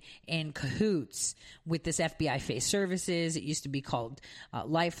been in cahoots with this FBI Face Services. It used to be called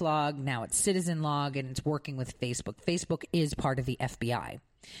LifeLog. Now it's CitizenLog, and it's working with Facebook. Facebook is part of the FBI.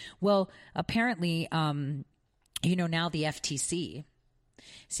 Well, apparently, you know, now the FTC.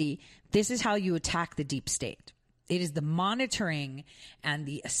 See, this is how you attack the deep state. It is the monitoring and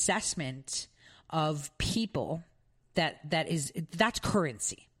the assessment of people that's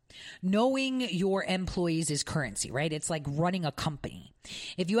currency. Knowing your employees is currency, right? It's like running a company.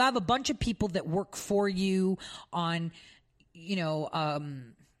 If you have a bunch of people that work for you on, you know,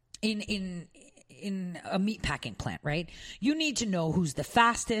 in a meat packing plant, right? You need to know who's the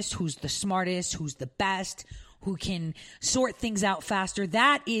fastest, who's the smartest, who's the best, who can sort things out faster.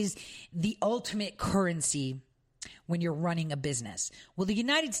 That is the ultimate currency when you're running a business. Well, the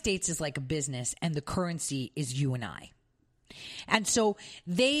United States is like a business, and the currency is you and I. And so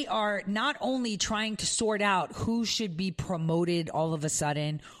they are not only trying to sort out who should be promoted all of a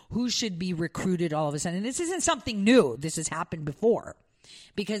sudden, who should be recruited all of a sudden. And this isn't something new. This has happened before.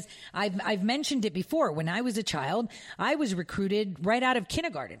 Because I've mentioned it before. When I was a child, I was recruited right out of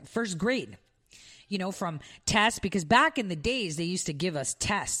kindergarten, first grade. You know, from tests, because back in the days, they used to give us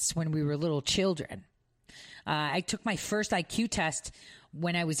tests when we were little children. I took my first IQ test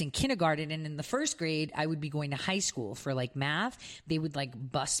when I was in kindergarten, and in the first grade, I would be going to high school for like math. They would like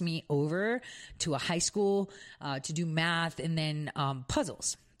bus me over to a high school to do math and then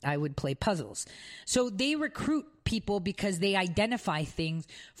puzzles. I would play puzzles. So they recruit people because they identify things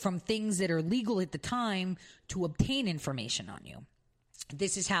from things that are legal at the time to obtain information on you.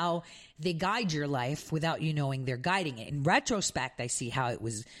 This is how they guide your life without you knowing they're guiding it. In retrospect, I see how it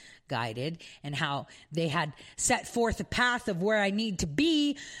was guided and how they had set forth a path of where I need to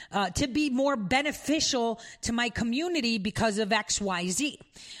be more beneficial to my community because of X, Y, Z.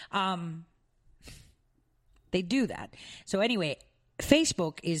 They do that. So anyway,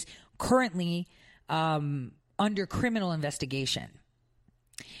 Facebook is currently under criminal investigation.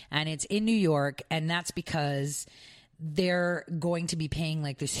 And it's in New York, and that's because they're going to be paying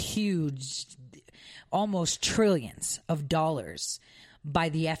like this huge, almost trillions of dollars by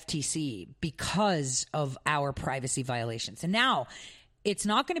the FTC because of our privacy violations. And now it's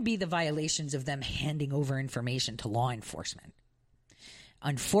not going to be the violations of them handing over information to law enforcement.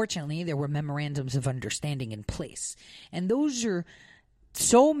 Unfortunately, there were memorandums of understanding in place. And those are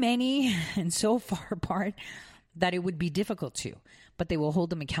so many and so far apart that it would be difficult to. But they will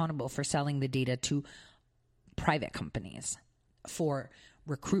hold them accountable for selling the data to private companies for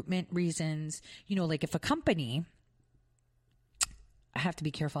recruitment reasons. You know, like if a company, I have to be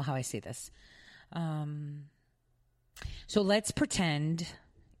careful how I say this. So let's pretend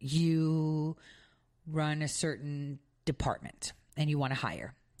you run a certain department and you want to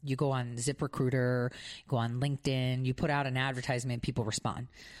hire. You go on ZipRecruiter, go on LinkedIn, you put out an advertisement, people respond.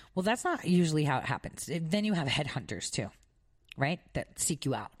 Well, that's not usually how it happens. Then you have headhunters too, right? That seek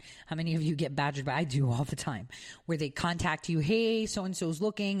you out. How many of you get badgered by? I do all the time, where they contact you. Hey, so-and-so's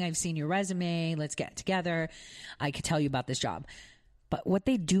looking. I've seen your resume. Let's get together. I could tell you about this job. But what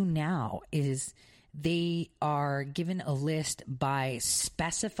they do now is they are given a list by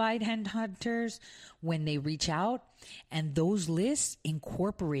specified headhunters when they reach out, and those lists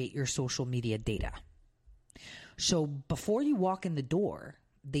incorporate your social media data. So before you walk in the door,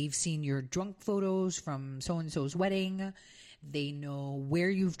 they've seen your drunk photos from so-and-so's wedding. They know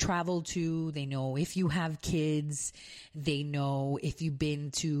where you've traveled to. They know if you have kids. They know if you've been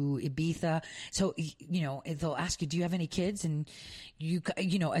to Ibiza. So, you know, they'll ask you, do you have any kids? And you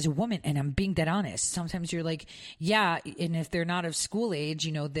know, as a woman, and I'm being dead honest, sometimes you're like, yeah. And if they're not of school age,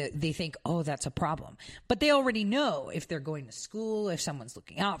 you know, they think, oh, that's a problem. But they already know if they're going to school, if someone's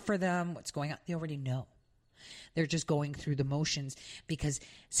looking out for them, what's going on. They already know. They're just going through the motions because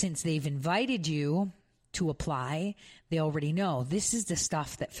since they've invited you to apply, they already know this is the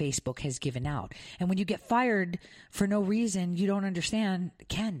stuff that Facebook has given out. And when you get fired for no reason, you don't understand,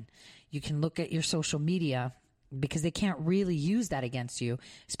 you can look at your social media because they can't really use that against you,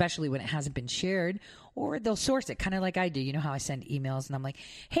 especially when it hasn't been shared, or they'll source it, kind of like I do. You know how I send emails and I'm like,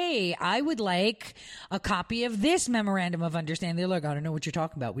 hey, I would like a copy of this memorandum of understanding. They're like, I don't know what you're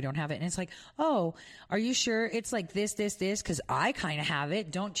talking about. We don't have it. And it's like, oh, are you sure it's like this? Because I kind of have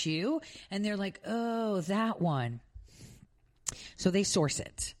it, don't you? And they're like, oh, that one. So they source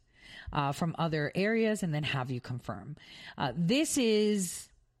it from other areas and then have you confirm. This is,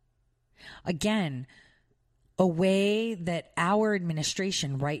 again, a way that our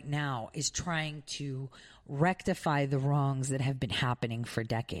administration right now is trying to rectify the wrongs that have been happening for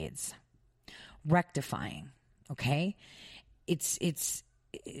decades. Rectifying, okay? It's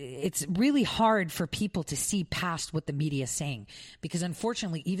really hard for people to see past what the media is saying, because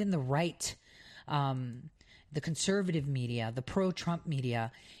unfortunately, even the right, the conservative media, the pro-Trump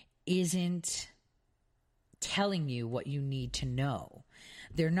media, isn't telling you what you need to know.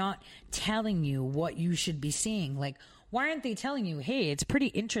 They're not telling you what you should be seeing. Like, why aren't they telling you, hey, it's pretty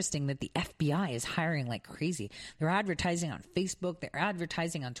interesting that the FBI is hiring like crazy. They're advertising on Facebook. They're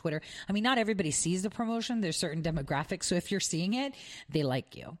advertising on Twitter. I mean, not everybody sees the promotion. There's certain demographics. So if you're seeing it, they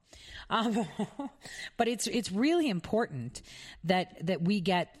like you. But it's really important that we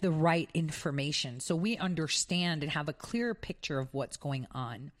get the right information so we understand and have a clearer picture of what's going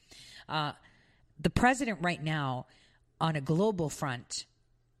on. The president right now, on a global front,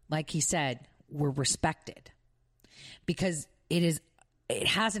 like he said, we're respected because it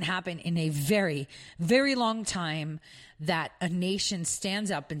hasn't happened in a very, very long time that a nation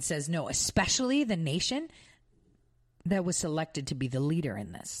stands up and says no, especially the nation that was selected to be the leader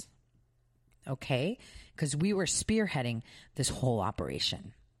in this. Okay? Because we were spearheading this whole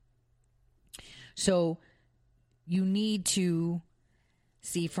operation. So you need to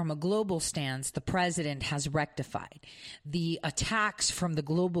see, from a global stance, the president has rectified. The attacks from the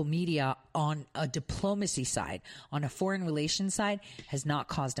global media on a diplomacy side, on a foreign relations side, has not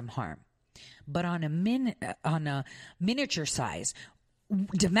caused him harm. But on a miniature size,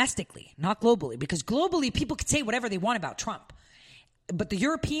 domestically, not globally, because globally people can say whatever they want about Trump. But the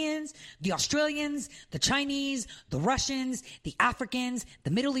Europeans, the Australians, the Chinese, the Russians, the Africans,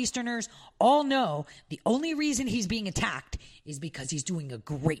 the Middle Easterners all know the only reason he's being attacked is because he's doing a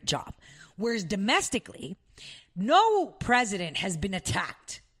great job. Whereas domestically, no president has been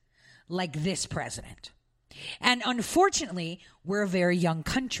attacked like this president. And unfortunately, we're a very young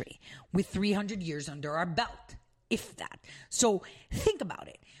country with 300 years under our belt, if that. So think about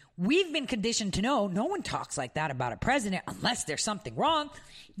it. We've been conditioned to know no one talks like that about a president unless there's something wrong.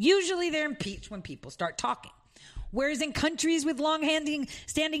 Usually they're impeached when people start talking. Whereas in countries with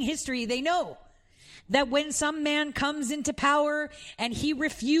standing history, they know that when some man comes into power and he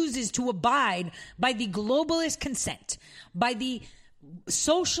refuses to abide by the globalist consent, by the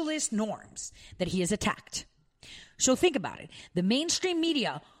socialist norms, that he is attacked. So think about it. The mainstream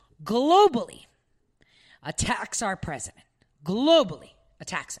media globally attacks our president. Globally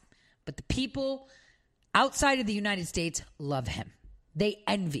attacks him. But the people outside of the United States love him. They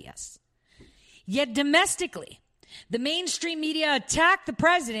envy us. Yet domestically, the mainstream media attack the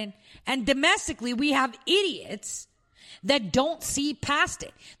president, and domestically we have idiots that don't see past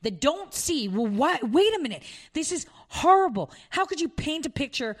it, that don't see, well, wait a minute, this is horrible. How could you paint a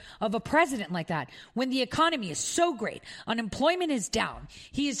picture of a president like that when the economy is so great? Unemployment is down.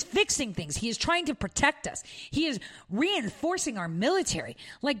 He is fixing things. He is trying to protect us. He is reinforcing our military.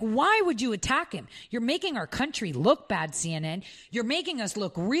 Like, why would you attack him? You're making our country look bad, CNN. You're making us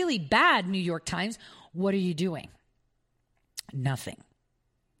look really bad, New York Times. What are you doing? Nothing.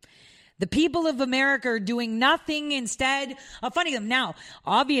 The people of America are doing nothing instead of funding them. Now,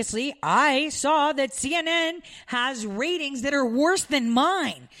 obviously, I saw that CNN has ratings that are worse than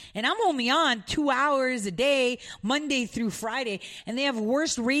mine. And I'm only on 2 hours a day, Monday through Friday, and they have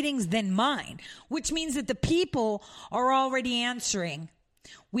worse ratings than mine, which means that the people are already answering.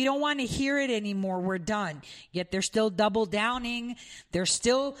 We don't want to hear it anymore. We're done. Yet they're still double downing. They're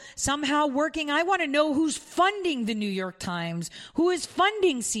still somehow working. I want to know who's funding the New York Times, who is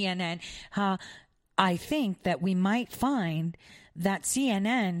funding CNN. I think that we might find that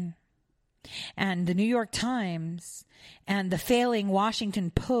CNN and the New York Times and the failing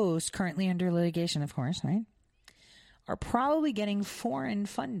Washington Post, currently under litigation, of course, right, are probably getting foreign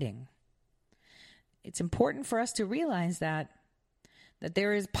funding. It's important for us to realize that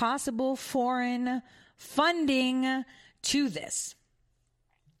there is possible foreign funding to this.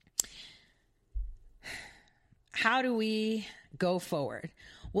 How do we go forward?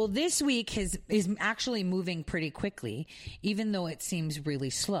 Well, this week is actually moving pretty quickly, even though it seems really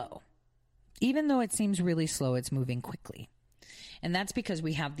slow. Even though it seems really slow, it's moving quickly. And that's because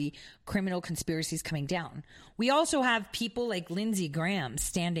we have the criminal conspiracies coming down. We also have people like Lindsey Graham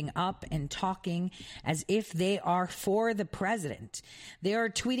standing up and talking as if they are for the president. They are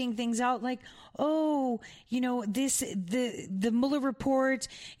tweeting things out like, oh, you know, the Mueller report,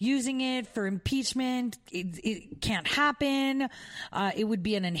 using it for impeachment, it can't happen. It would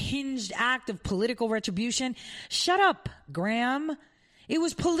be an unhinged act of political retribution. Shut up, Graham. It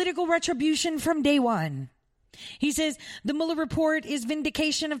was political retribution from day one. He says the Mueller report is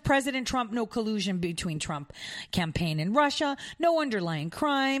vindication of President Trump, no collusion between Trump campaign and Russia, no underlying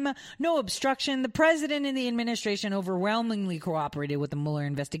crime, no obstruction. The president and the administration overwhelmingly cooperated with the Mueller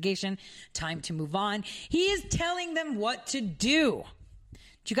investigation. Time to move on. He is telling them what to do.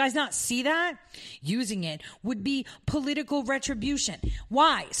 Do you guys not see that? Using it would be political retribution.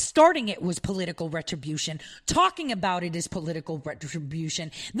 Why? Starting it was political retribution. Talking about it is political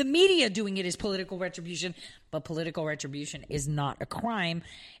retribution. The media doing it is political retribution. But political retribution is not a crime.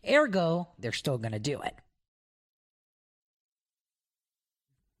 Ergo, they're still going to do it.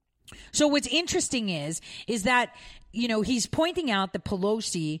 So what's interesting is that, you know, he's pointing out that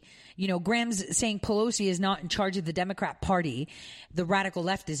Pelosi, you know, Graham's saying Pelosi is not in charge of the Democrat Party. The radical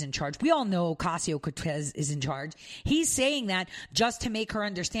left is in charge. We all know Ocasio-Cortez is in charge. He's saying that just to make her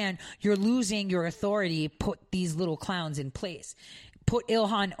understand you're losing your authority, put these little clowns in place. Put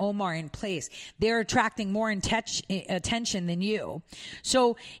Ilhan Omar in place. They're attracting more attention than you.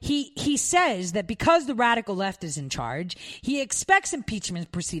 So he says that because the radical left is in charge, he expects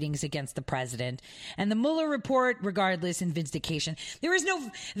impeachment proceedings against the president. And the Mueller report, regardless, in vindication. There is no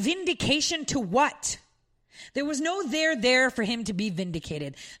vindication to what? There was no there for him to be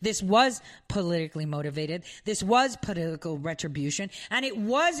vindicated. This was politically motivated. This was political retribution. And it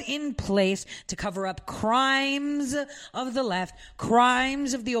was in place to cover up crimes of the left,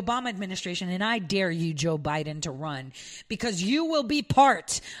 crimes of the Obama administration. And I dare you, Joe Biden, to run, because you will be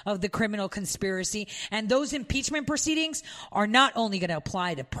part of the criminal conspiracy. And those impeachment proceedings are not only going to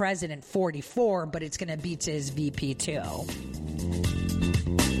apply to President 44, but it's going to be to his VP too.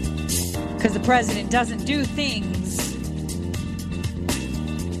 Because the president doesn't do things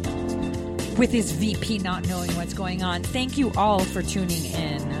with his VP not knowing what's going on. Thank you all for tuning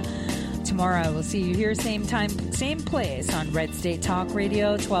in. Tomorrow I will see you here, same time, same place on Red State Talk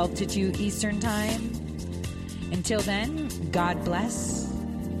Radio, 12 to 2 Eastern Time. Until then, God bless.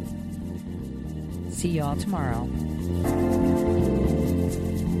 See you all tomorrow.